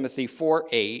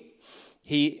 4:8,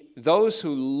 those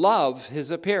who love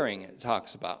his appearing, it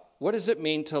talks about. What does it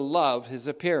mean to love his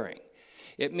appearing?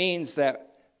 It means that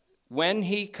when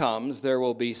he comes, there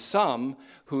will be some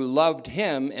who loved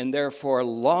him and therefore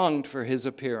longed for his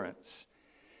appearance.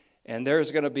 And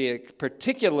there's going to be a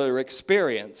particular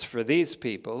experience for these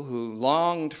people who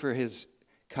longed for his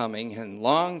coming and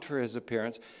longed for his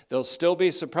appearance. They'll still be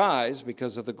surprised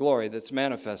because of the glory that's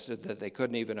manifested that they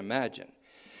couldn't even imagine.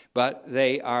 But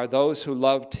they are those who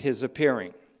loved his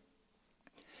appearing.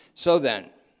 So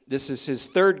then, this is his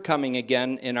third coming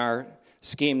again in our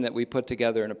scheme that we put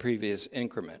together in a previous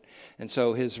increment. And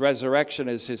so his resurrection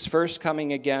is his first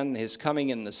coming again. His coming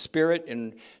in the Spirit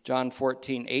in John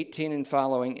 14:18 and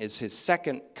following is his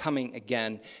second coming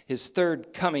again. His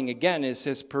third coming again is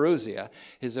his parousia,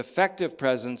 his effective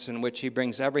presence in which he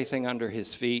brings everything under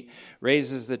his feet,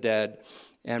 raises the dead,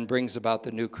 and brings about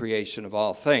the new creation of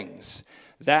all things.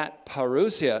 That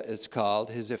parousia, it's called,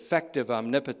 his effective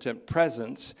omnipotent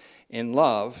presence in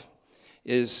love,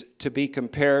 is to be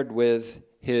compared with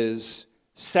his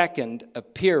second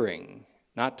appearing,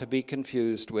 not to be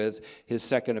confused with his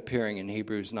second appearing in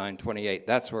Hebrews 9:28.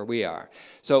 That's where we are.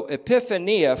 So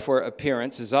epiphania for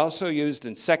appearance is also used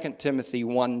in 2 Timothy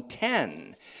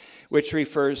 1:10, which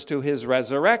refers to his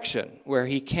resurrection, where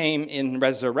he came in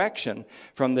resurrection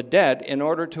from the dead in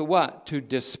order to what? To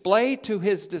display to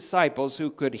his disciples who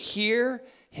could hear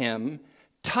him,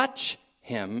 touch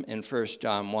him in 1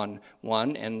 John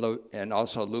 1:1 and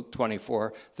also Luke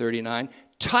 24:39,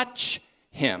 touch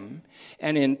him,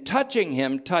 and in touching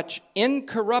him, touch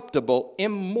incorruptible,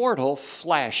 immortal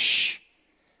flesh,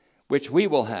 which we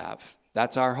will have.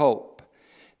 That's our hope.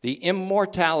 The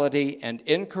immortality and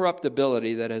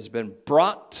incorruptibility that has been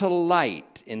brought to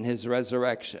light in his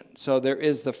resurrection. So there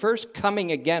is the first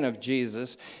coming again of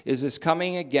Jesus, is his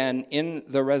coming again in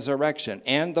the resurrection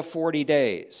and the 40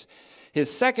 days. His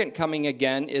second coming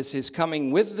again is his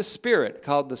coming with the Spirit,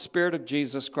 called the Spirit of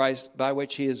Jesus Christ, by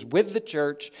which he is with the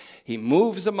church. He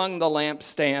moves among the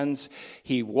lampstands.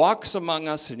 He walks among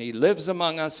us and he lives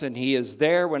among us, and he is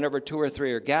there whenever 2 or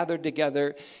 3 are gathered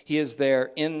together. He is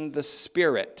there in the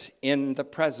Spirit, in the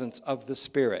presence of the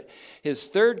Spirit. His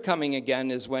third coming again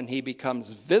is when he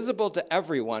becomes visible to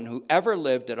everyone who ever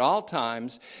lived at all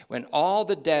times, when all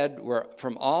the dead were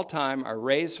from all time are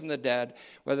raised from the dead,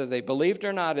 whether they believed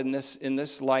or not in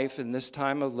this life, in this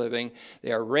time of living.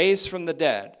 They are raised from the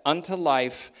dead unto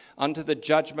life, unto the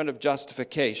judgment of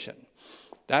justification.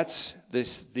 That's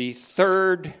the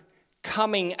third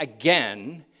coming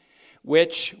again,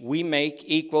 which we make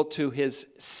equal to his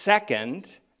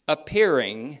second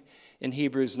appearing in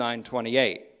Hebrews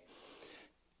 9:28.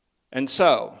 And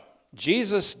so,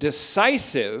 Jesus'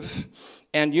 decisive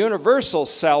and universal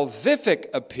salvific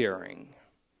appearing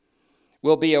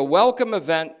will be a welcome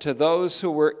event to those who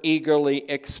were eagerly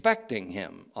expecting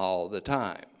him all the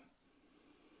time.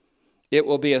 It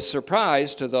will be a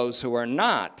surprise to those who are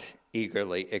not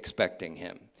eagerly expecting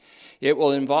him. It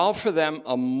will involve for them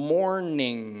a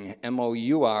mourning,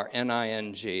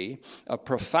 mourning, a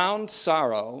profound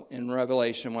sorrow in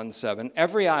Revelation 1:7.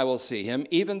 Every eye will see him,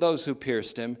 even those who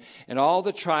pierced him, and all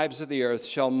the tribes of the earth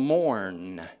shall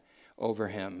mourn over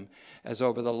him as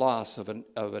over the loss of an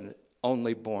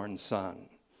only born son,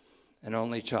 an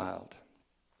only child.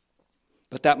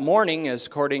 But that mourning, as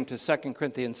according to 2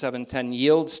 Corinthians 7:10,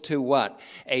 yields to what?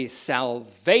 A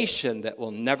salvation that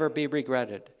will never be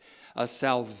regretted. A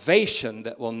salvation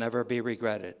that will never be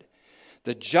regretted.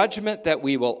 The judgment that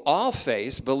we will all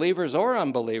face, believers or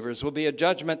unbelievers, will be a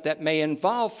judgment that may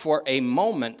involve for a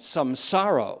moment some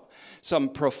sorrow, some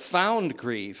profound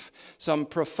grief, some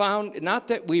profound, not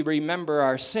that we remember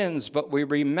our sins, but we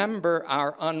remember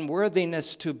our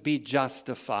unworthiness to be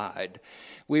justified.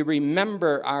 We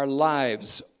remember our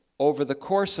lives over the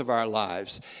course of our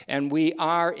lives, and we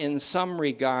are in some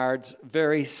regards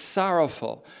very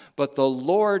sorrowful. But the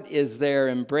Lord is there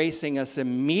embracing us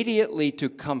immediately to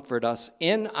comfort us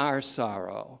in our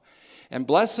sorrow. And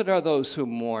blessed are those who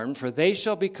mourn, for they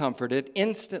shall be comforted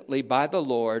instantly by the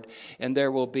Lord, and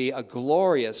there will be a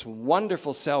glorious,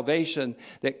 wonderful salvation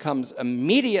that comes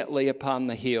immediately upon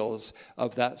the heels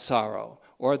of that sorrow,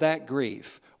 or that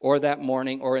grief, or that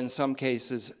mourning, or in some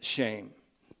cases, shame.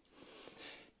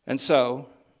 And so,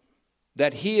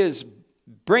 that he is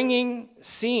bringing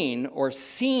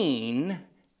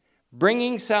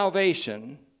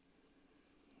salvation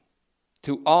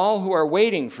to all who are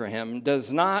waiting for him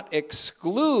does not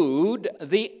exclude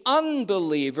the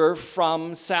unbeliever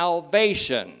from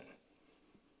salvation.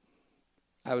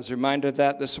 I was reminded of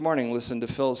that this morning. Listen to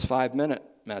Phil's 5-minute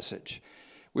message.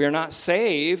 We are not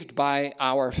saved by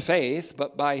our faith,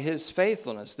 but by his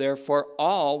faithfulness. Therefore,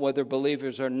 all, whether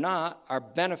believers or not, are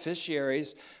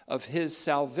beneficiaries of his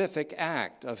salvific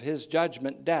act, of his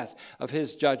judgment death, of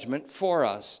his judgment for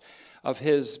us, of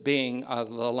his being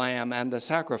the lamb and the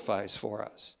sacrifice for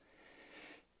us.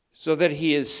 So that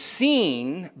he is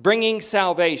seen bringing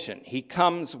salvation. He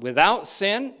comes without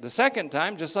sin the second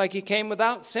time, just like he came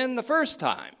without sin the first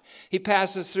time. He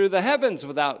passes through the heavens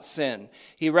without sin.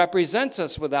 He represents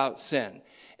us without sin.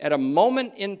 At a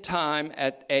moment in time,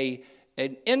 at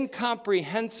an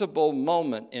incomprehensible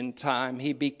moment in time,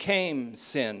 he became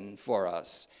sin for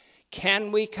us.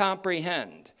 Can we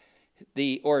comprehend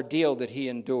the ordeal that he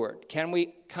endured? Can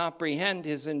we comprehend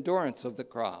his endurance of the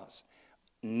cross?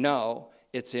 No.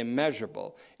 It's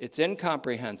immeasurable. It's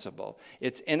incomprehensible.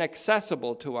 It's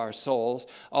inaccessible to our souls,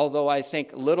 although I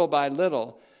think little by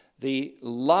little the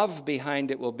love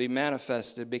behind it will be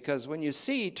manifested, because when you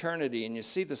see eternity and you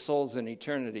see the souls in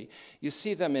eternity, you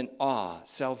see them in awe.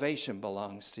 Salvation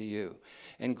belongs to you.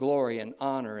 And glory and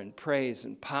honor and praise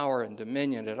and power and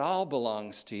dominion, it all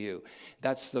belongs to you.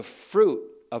 That's the fruit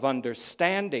of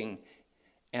understanding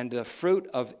and the fruit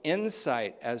of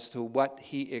insight as to what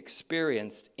he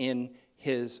experienced in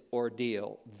his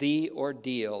ordeal, the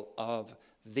ordeal of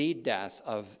the death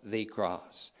of the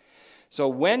cross. So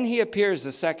when he appears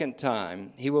the second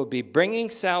time, he will be bringing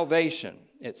salvation,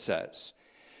 it says.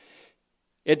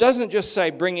 It doesn't just say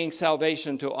bringing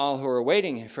salvation to all who are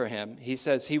waiting for him. He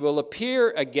says he will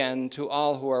appear again to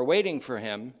all who are waiting for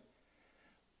him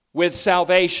with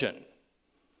salvation.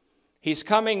 He's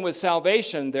coming with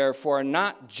salvation, therefore,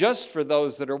 not just for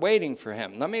those that are waiting for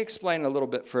him. Let me explain a little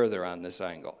bit further on this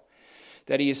angle.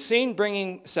 That he is seen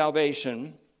bringing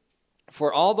salvation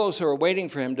for all those who are waiting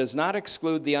for him does not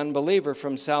exclude the unbeliever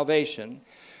from salvation,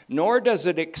 nor does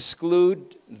it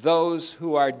exclude those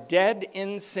who are dead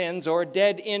in sins or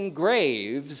dead in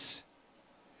graves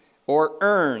or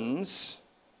urns,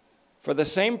 for the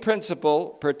same principle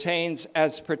pertains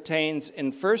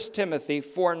in 1 Timothy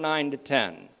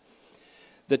 4:9-10.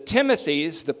 The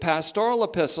Timothys, the pastoral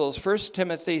epistles, 1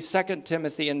 Timothy, 2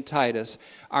 Timothy, and Titus,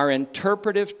 are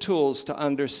interpretive tools to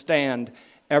understand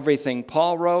everything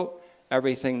Paul wrote,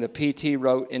 everything the PT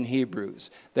wrote in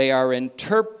Hebrews. They are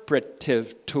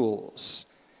interpretive tools.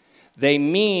 They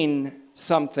mean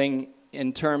something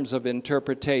in terms of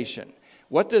interpretation.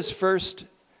 What does 1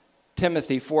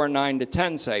 Timothy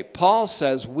 4:9-10 say? Paul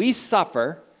says, we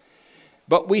suffer,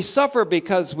 but we suffer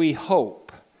because we hope.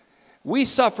 We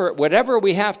suffer whatever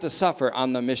we have to suffer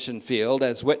on the mission field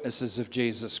as witnesses of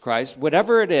Jesus Christ,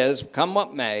 whatever it is, come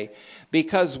what may,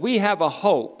 because we have a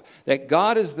hope that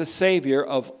God is the Savior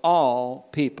of all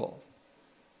people,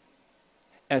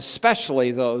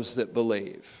 especially those that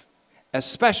believe.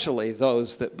 Especially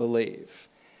those that believe.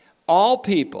 All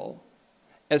people,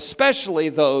 especially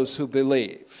those who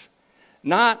believe.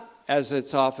 Not, as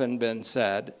it's often been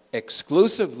said,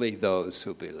 exclusively those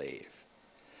who believe.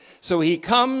 So he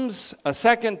comes a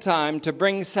second time to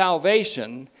bring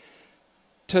salvation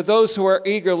to those who are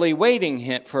eagerly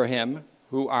waiting for him,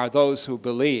 who are those who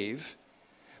believe,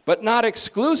 but not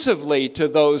exclusively to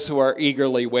those who are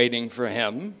eagerly waiting for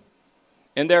him,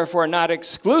 and therefore not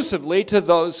exclusively to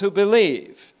those who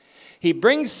believe. He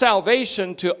brings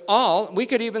salvation to all. We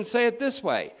could even say it this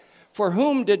way. For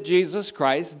whom did Jesus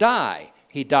Christ die?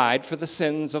 He died for the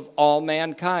sins of all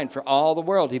mankind, for all the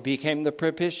world. He became the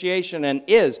propitiation and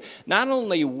is. Not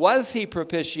only was he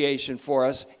propitiation for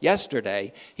us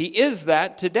yesterday, he is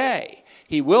that today.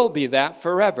 He will be that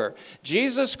forever.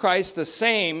 Jesus Christ the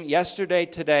same yesterday,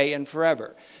 today, and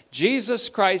forever. Jesus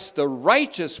Christ the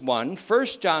righteous one,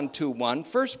 1 John 2:1,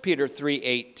 1 Peter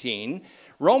 3:18,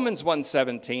 Romans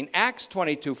 1:17, Acts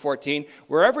 22:14,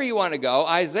 wherever you want to go,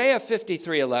 Isaiah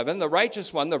 53:11, the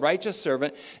righteous one, the righteous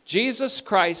servant, Jesus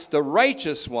Christ, the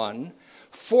righteous one,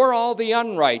 for all the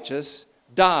unrighteous,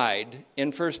 died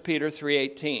in 1 Peter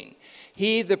 3:18.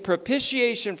 He, the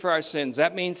propitiation for our sins,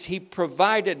 that means he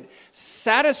provided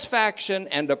satisfaction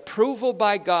and approval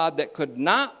by God that could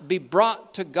not be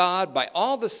brought to God by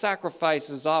all the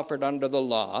sacrifices offered under the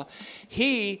law.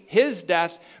 His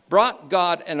death brought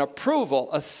God an approval,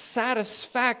 a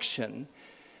satisfaction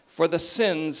for the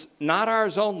sins, not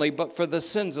ours only, but for the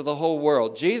sins of the whole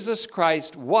world. Jesus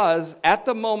Christ was, at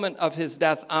the moment of his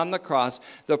death on the cross,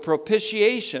 the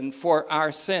propitiation for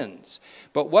our sins.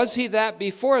 But was he that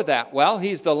before that? Well,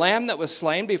 he's the lamb that was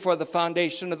slain before the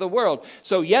foundation of the world.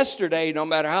 So yesterday, no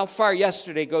matter how far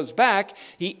yesterday goes back,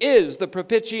 he is the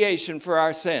propitiation for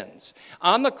our sins.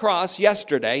 On the cross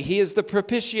yesterday, he is the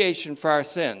propitiation for our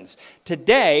sins.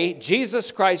 Today,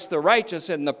 Jesus Christ the righteous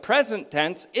in the present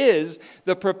tense is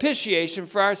the propitiation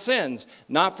for our sins.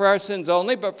 Not for our sins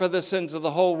only, but for the sins of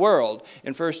the whole world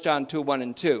in 1 John 2:1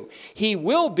 and 2. He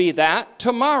will be that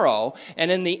tomorrow,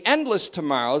 and in the endless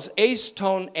tomorrows, eis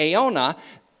ton aeona,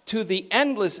 to the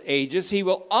endless ages, he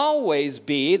will always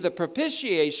be the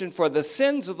propitiation for the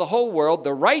sins of the whole world,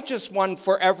 the righteous one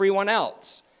for everyone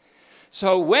else.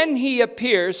 So when he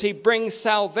appears, he brings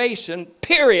salvation,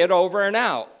 period, over and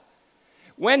out.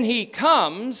 When he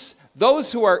comes,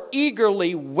 those who are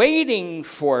eagerly waiting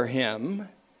for him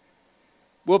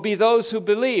will be those who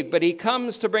believe. But he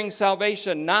comes to bring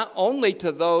salvation not only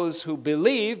to those who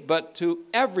believe, but to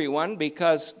everyone,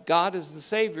 because God is the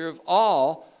Savior of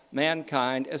all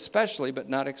mankind, especially, but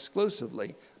not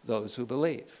exclusively, those who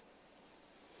believe.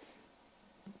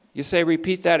 You say,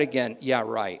 repeat that again. Yeah,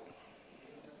 right.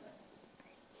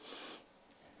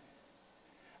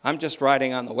 I'm just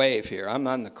riding on the wave here. I'm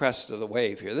on the crest of the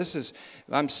wave here.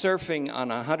 I'm surfing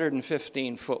on a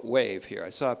 115-foot wave here.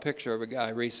 I saw a picture of a guy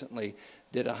recently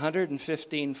did a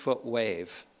 115-foot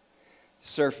wave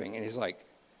surfing, and he's like,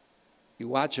 you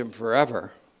watch him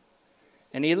forever.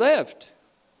 And he lived.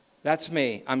 That's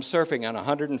me. I'm surfing on a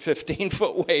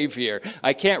 115-foot wave here.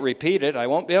 I can't repeat it. I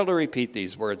won't be able to repeat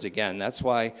these words again. That's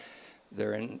why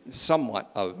somewhat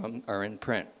of them are in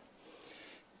print.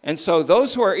 And so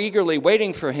those who are eagerly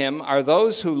waiting for him are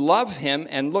those who love him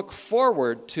and look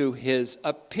forward to his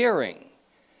appearing.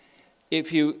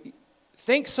 If you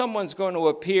think someone's going to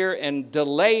appear and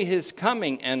delay his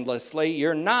coming endlessly,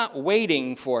 you're not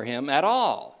waiting for him at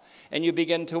all. And you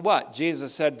begin to what?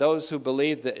 Jesus said those who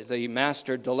believe that the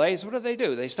master delays, what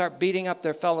do? They start beating up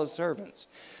their fellow servants.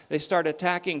 They start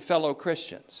attacking fellow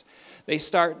Christians. They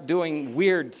start doing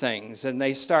weird things, and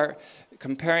they start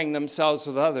comparing themselves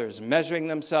with others, measuring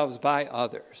themselves by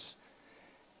others,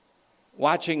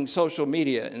 watching social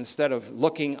media instead of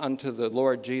looking unto the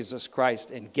Lord Jesus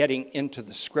Christ and getting into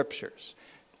the Scriptures,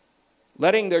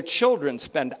 letting their children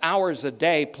spend hours a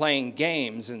day playing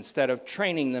games instead of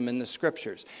training them in the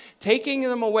Scriptures, taking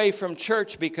them away from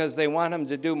church because they want them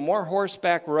to do more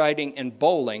horseback riding and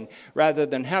bowling rather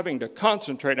than having to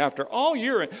concentrate. After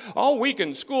all week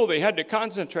in school, they had to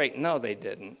concentrate. No, they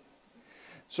didn't.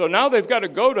 So now they've got to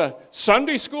go to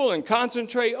Sunday school and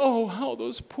concentrate. Oh, how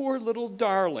those poor little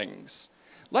darlings.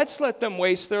 Let's let them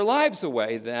waste their lives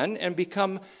away then and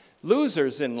become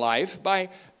losers in life by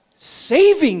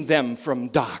saving them from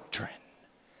doctrine.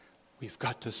 We've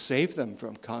got to save them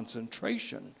from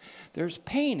concentration. There's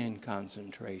pain in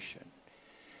concentration.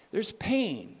 There's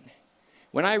pain.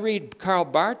 When I read Karl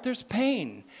Barth, there's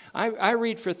pain. I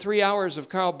read for 3 hours of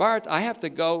Karl Barth, I have to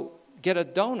go get a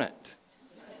donut.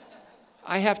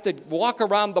 I have to walk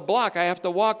around the block. I have to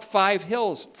walk 4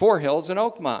 hills in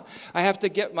Oakmont. I have to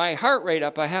get my heart rate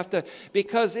up.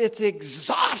 Because it's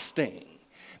exhausting.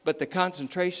 But the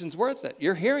concentration's worth it.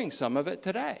 You're hearing some of it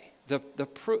today. The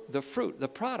fruit, the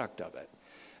product of it.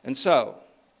 And so,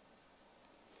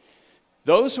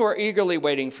 those who are eagerly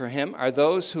waiting for him are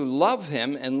those who love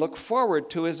him and look forward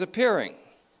to his appearing.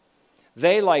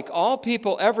 They, like all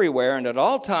people everywhere and at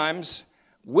all times,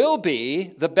 will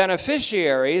be the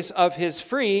beneficiaries of his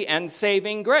free and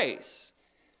saving grace.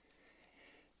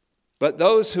 But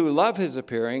those who love his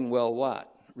appearing will what?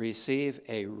 Receive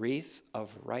a wreath of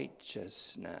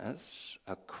righteousness,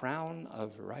 a crown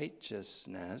of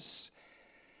righteousness,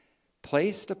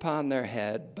 placed upon their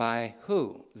head by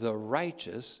who? The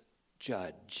righteous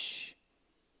judge.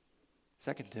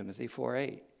 2 Timothy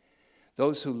 4:8.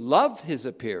 Those who love his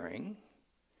appearing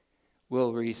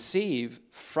will receive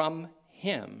from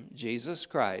him, Jesus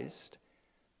Christ,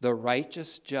 the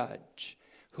righteous judge.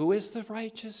 Who is the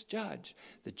righteous judge?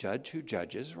 The judge who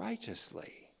judges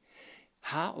righteously.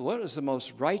 What was the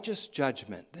most righteous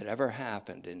judgment that ever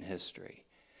happened in history?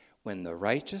 When the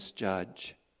righteous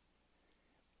judge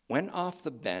went off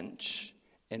the bench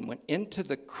and went into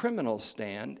the criminal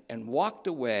stand and walked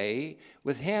away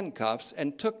with handcuffs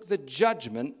and took the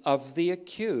judgment of the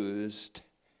accused.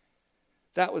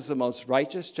 That was the most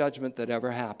righteous judgment that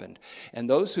ever happened. And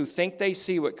those who think they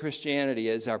see what Christianity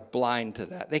is are blind to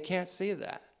that. They can't see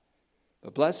that.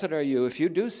 But blessed are you if you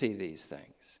do see these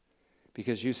things,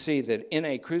 because you see that in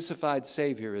a crucified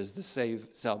Savior is the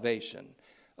salvation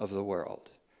of the world.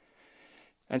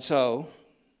 And so,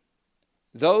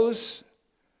 those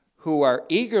who are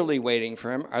eagerly waiting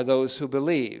for him are those who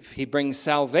believe. He brings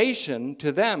salvation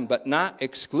to them, but not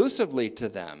exclusively to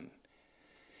them.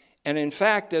 And in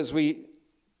fact, as we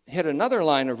hit another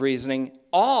line of reasoning,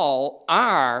 all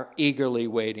are eagerly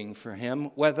waiting for him,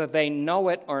 whether they know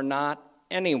it or not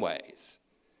anyways.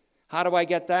 How do I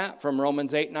get that? From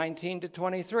Romans 8:19 to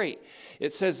 23.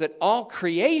 It says that all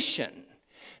creation,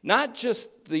 not just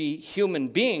the human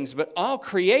beings, but all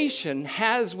creation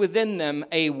has within them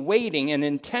a waiting, an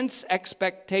intense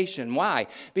expectation. Why?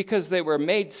 Because they were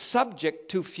made subject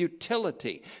to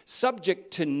futility,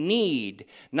 subject to need,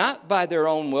 not by their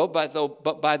own will,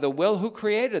 but by the will who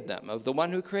created them, of the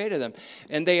one who created them.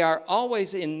 And they are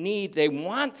always in need. They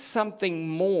want something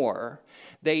more.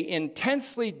 They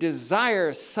intensely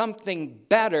desire something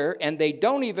better, and they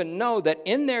don't even know that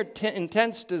in their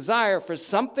intense desire for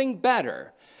something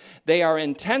better, they are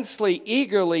intensely,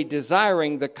 eagerly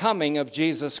desiring the coming of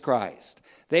Jesus Christ.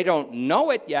 They don't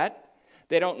know it yet.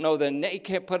 They don't know they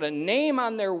can't put a name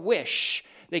on their wish.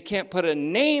 They can't put a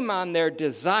name on their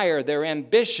desire, their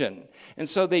ambition. And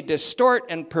so they distort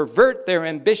and pervert their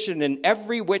ambition in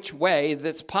every which way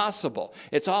that's possible.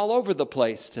 It's all over the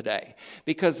place today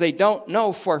because they don't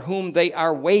know for whom they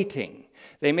are waiting.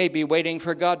 They may be waiting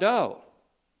for Godot.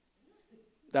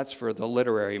 That's for the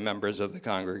literary members of the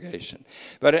congregation.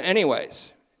 But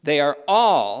anyways, they are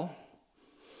all,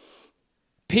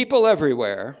 people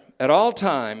everywhere, at all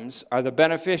times, are the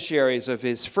beneficiaries of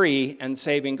his free and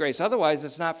saving grace. Otherwise,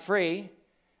 it's not free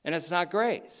and it's not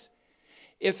grace.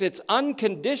 If it's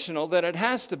unconditional, then it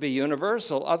has to be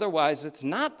universal. Otherwise, it's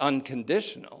not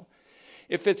unconditional.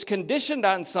 If it's conditioned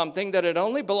on something, that it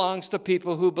only belongs to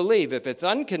people who believe. If it's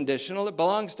unconditional, it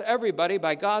belongs to everybody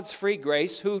by God's free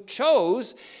grace, who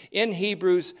chose in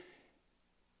Hebrews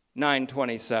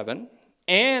 9:27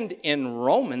 and in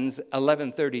Romans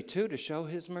 11:32 to show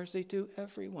his mercy to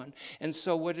everyone. And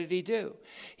so what did he do?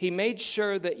 He made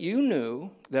sure that you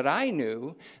knew, that I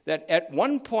knew, that at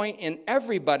one point in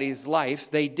everybody's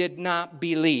life, they did not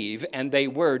believe and they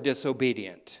were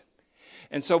disobedient.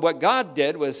 And so what God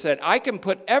did was said, I can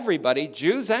put everybody,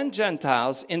 Jews and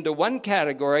Gentiles, into one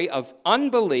category of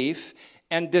unbelief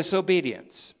and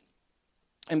disobedience.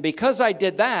 And because I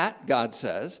did that, God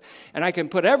says, and I can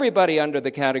put everybody under the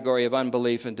category of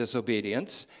unbelief and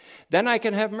disobedience, then I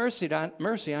can have mercy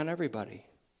on everybody.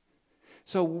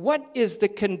 So what is the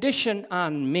condition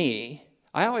on me?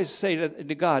 I always say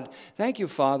to God, thank you,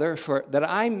 Father, for that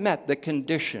I met the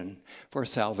condition for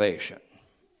salvation.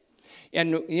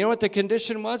 And you know what the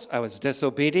condition was? I was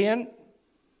disobedient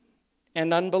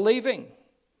and unbelieving.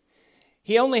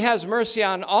 He only has mercy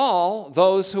on all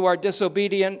those who are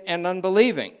disobedient and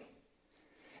unbelieving.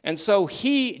 And so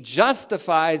he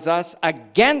justifies us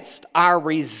against our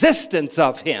resistance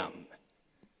of him.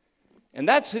 And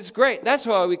that's his grace. That's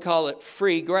why we call it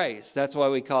free grace. That's why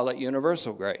we call it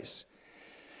universal grace.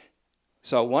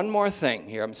 So one more thing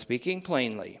here. I'm speaking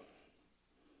plainly.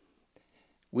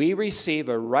 We receive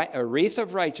a wreath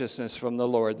of righteousness from the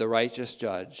Lord, the righteous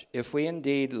judge, if we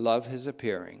indeed love his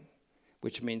appearing,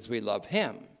 which means we love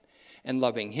him. And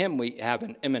loving him, we have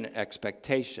an imminent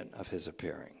expectation of his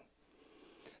appearing.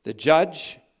 The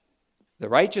judge, the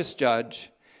righteous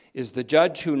judge, is the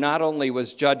judge who not only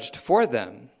was judged for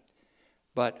them,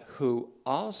 but who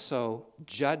also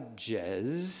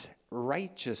judges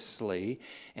righteously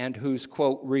and whose,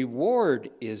 quote, reward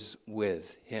is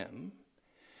with him,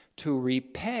 to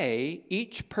repay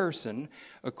each person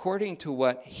according to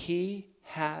what he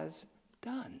has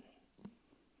done.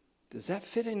 Does that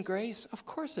fit in grace? Of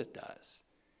course it does.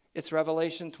 It's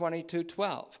Revelation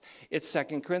 22:12. It's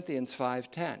 2 Corinthians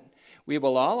 5:10. We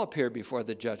will all appear before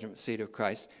the judgment seat of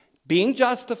Christ, being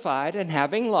justified and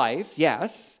having life,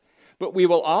 yes, but we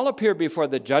will all appear before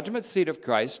the judgment seat of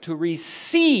Christ to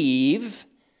receive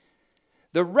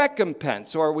the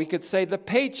recompense, or we could say the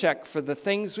paycheck for the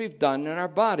things we've done in our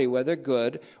body, whether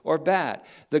good or bad.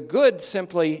 The good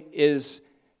simply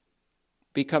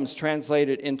becomes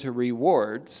translated into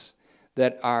rewards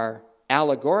that are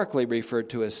allegorically referred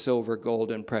to as silver,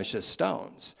 gold, and precious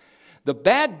stones. The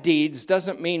bad deeds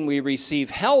doesn't mean we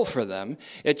receive hell for them.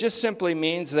 It just simply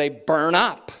means they burn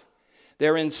up.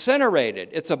 They're incinerated.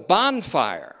 It's a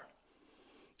bonfire.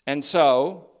 And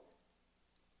so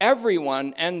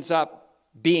everyone ends up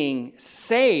being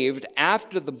saved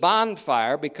after the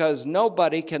bonfire, because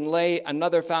nobody can lay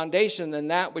another foundation than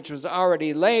that which was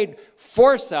already laid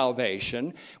for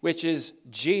salvation, which is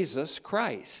Jesus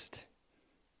Christ,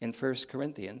 in 1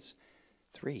 Corinthians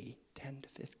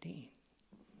 3:10-15.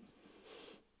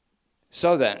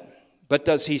 So then, but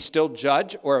does he still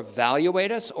judge or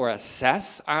evaluate us or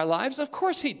assess our lives? Of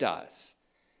course he does.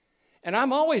 And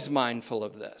I'm always mindful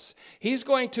of this. He's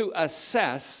going to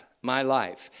assess my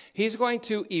life. He's going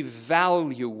to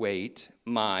evaluate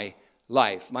my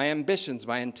life, my ambitions,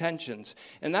 my intentions.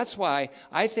 And that's why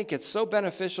I think it's so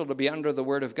beneficial to be under the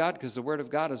Word of God, because the Word of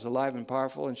God is alive and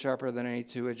powerful and sharper than any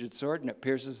two-edged sword, and it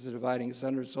pierces the dividing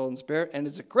asunder of soul and spirit, and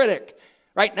is a critic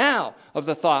right now of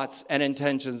the thoughts and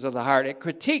intentions of the heart. It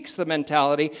critiques the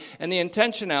mentality and the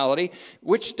intentionality,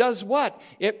 which does what?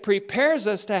 It prepares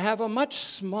us to have a much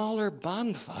smaller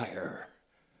bonfire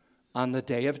on the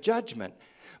day of judgment.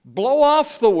 Blow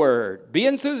off the word. Be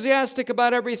enthusiastic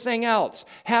about everything else.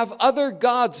 Have other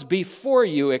gods before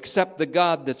you except the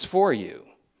God that's for you.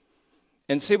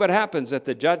 And see what happens at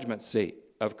the judgment seat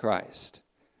of Christ.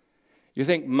 You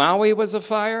think Maui was a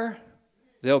fire?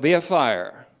 There'll be a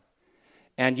fire.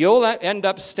 And you'll end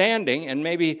up standing and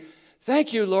maybe,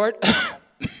 thank you, Lord,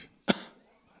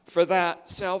 for that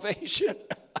salvation.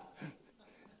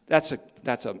 That's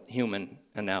a human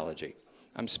analogy.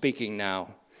 I'm speaking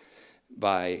now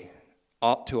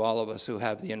to all of us who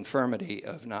have the infirmity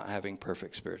of not having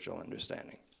perfect spiritual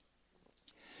understanding.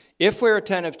 If we're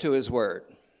attentive to his word,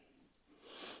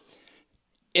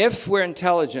 If we're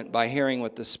intelligent by hearing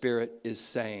what the Spirit is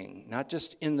saying, not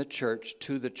just in the church,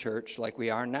 to the church like we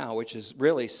are now, which is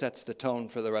really sets the tone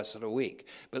for the rest of the week,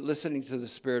 but listening to the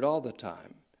Spirit all the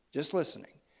time, just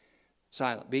listening,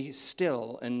 silent, be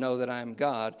still and know that I am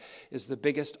God, is the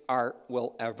biggest art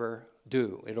we'll ever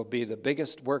do. It'll be the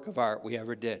biggest work of art we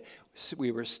ever did.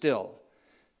 We were still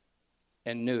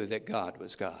and knew that God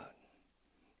was God.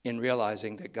 In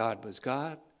realizing that God was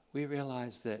God, we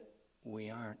realized that we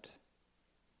aren't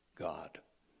God.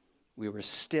 We were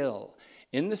still.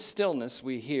 In the stillness,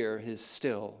 we hear his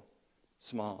still,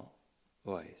 small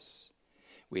voice.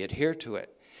 We adhere to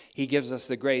it. He gives us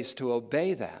the grace to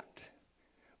obey that.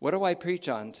 What do I preach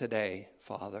on today,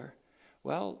 Father?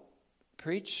 Well,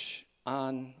 preach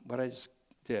on what I just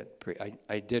did.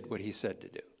 I did what he said to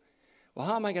do. Well,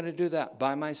 how am I going to do that?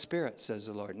 By my Spirit, says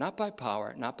the Lord. Not by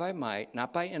power, not by might,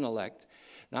 not by intellect,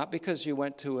 not because you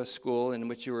went to a school in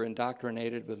which you were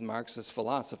indoctrinated with Marxist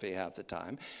philosophy half the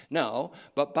time. No,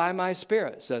 but by my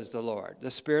Spirit, says the Lord.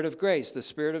 The Spirit of grace, the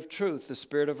Spirit of truth, the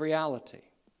Spirit of reality.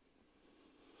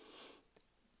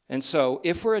 And so,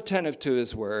 if we're attentive to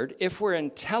his word, if we're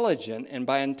intelligent, and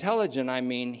by intelligent I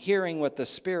mean hearing what the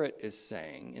Spirit is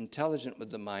saying, intelligent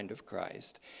with the mind of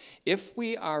Christ, if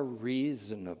we are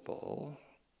reasonable,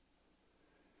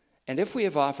 and if we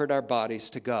have offered our bodies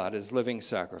to God as living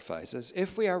sacrifices,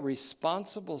 if we are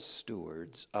responsible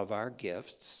stewards of our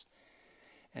gifts,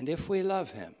 and if we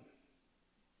love him,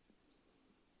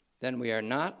 then we are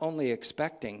not only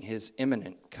expecting his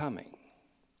imminent coming,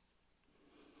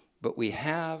 but we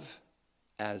have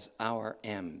as our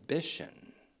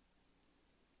ambition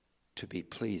to be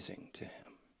pleasing to him.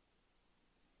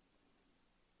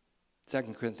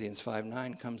 2 Corinthians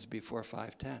 5:9 comes before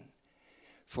 5:10.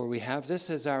 For we have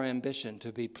this as our ambition,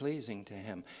 to be pleasing to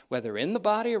him. Whether in the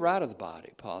body or out of the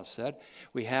body, Paul said,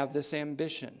 we have this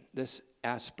ambition, this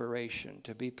aspiration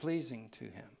to be pleasing to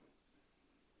him.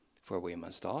 For we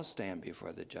must all stand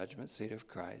before the judgment seat of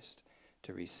Christ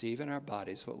to receive in our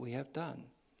bodies what we have done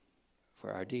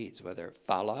for our deeds, whether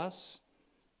phalos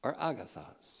or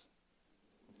agathos.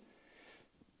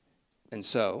 And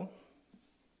so,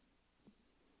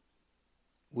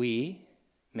 we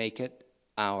make it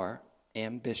our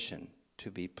ambition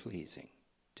to be pleasing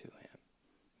to him.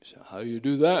 So how do you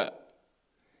do that?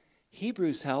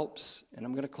 Hebrews helps, and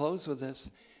I'm going to close with this.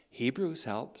 Hebrews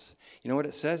helps. You know what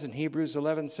it says in Hebrews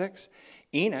 11:6?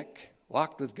 Enoch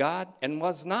walked with God and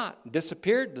was not.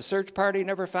 Disappeared. The search party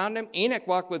never found him. Enoch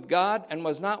walked with God and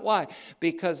was not. Why?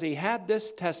 Because he had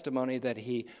this testimony that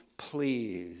he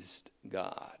pleased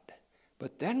God.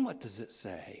 But then what does it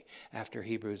say after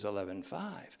Hebrews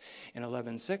 11:5? In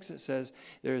 11:6 it says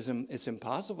it's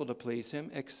impossible to please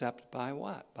him except by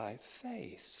what? By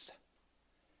faith.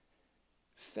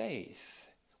 Faith.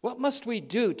 What must we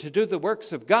do to do the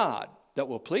works of God that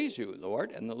will please you,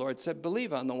 Lord? And the Lord said,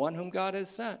 believe on the one whom God has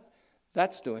sent.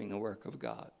 That's doing the work of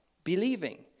God.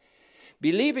 Believing.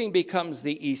 Believing becomes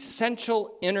the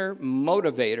essential inner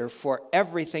motivator for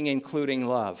everything, including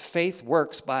love. Faith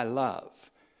works by love,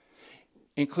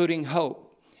 including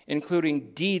hope,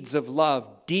 including deeds of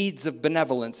love, deeds of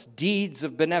benevolence, deeds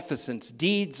of beneficence,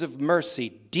 deeds of mercy,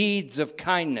 deeds of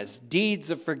kindness, deeds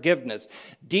of forgiveness,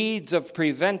 deeds of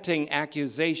preventing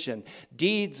accusation,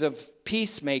 deeds of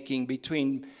peacemaking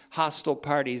between hostile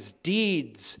parties,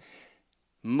 deeds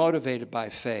motivated by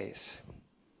faith.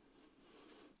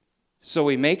 So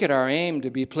we make it our aim to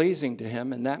be pleasing to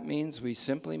him, and that means we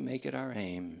simply make it our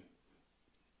aim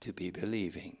to be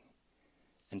believing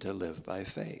and to live by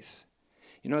faith.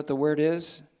 You know what the word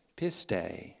is?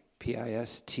 Pistei,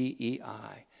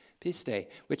 P-I-S-T-E-I. Pistei,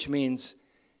 which means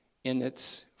in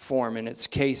its form, in its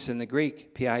case in the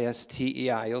Greek,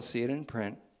 P-I-S-T-E-I, you'll see it in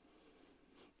print,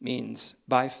 means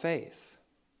by faith.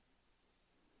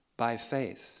 By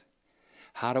faith.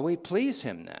 How do we please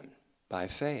him then? By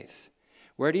faith.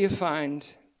 Where do you find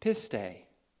pistei?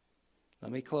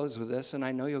 Let me close with this, and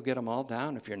I know you'll get them all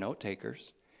down if you're note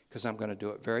takers, because I'm going to do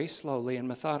it very slowly and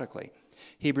methodically.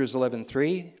 Hebrews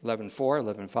 11:3, 11:4,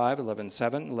 11:5,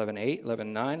 11:7, 11:8,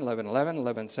 11:9, 11:11,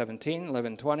 11:17,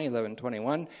 11:20,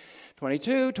 11:21,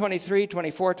 22, 23,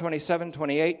 24, 27,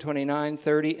 28, 29,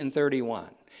 30, and 31.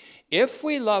 If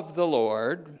we love the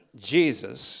Lord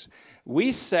Jesus,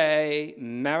 we say,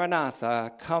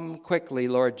 Maranatha, come quickly,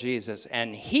 Lord Jesus.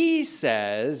 And he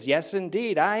says, yes,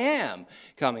 indeed, I am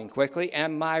coming quickly,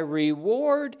 and my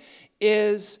reward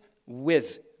is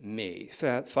with me.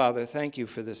 Father, thank you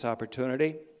for this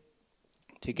opportunity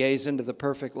to gaze into the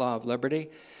perfect law of liberty.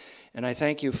 And I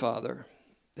thank you, Father,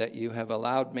 that you have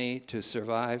allowed me to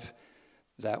survive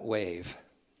that wave,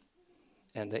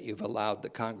 and that you've allowed the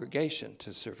congregation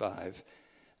to survive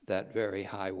that very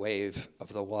high wave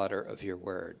of the water of your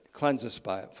word. Cleanse us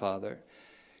by it, Father.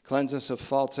 Cleanse us of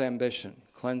false ambition.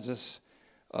 Cleanse us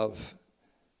of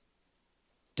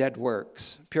dead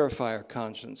works. Purify our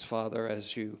conscience, Father,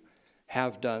 as you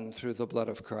have done through the blood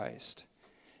of Christ.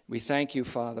 We thank you,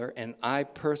 Father, and I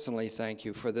personally thank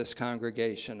you for this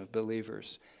congregation of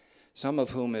believers, some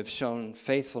of whom have shown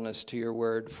faithfulness to your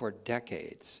word for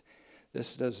decades.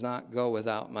 This does not go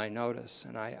without my notice,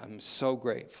 and I am so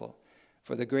grateful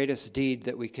for the greatest deed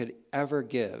that we could ever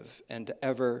give and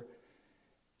ever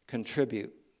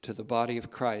contribute to the body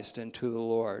of Christ and to the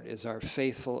Lord is our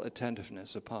faithful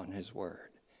attentiveness upon his word.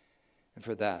 And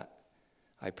for that,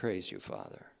 I praise you,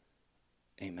 Father.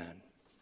 Amen.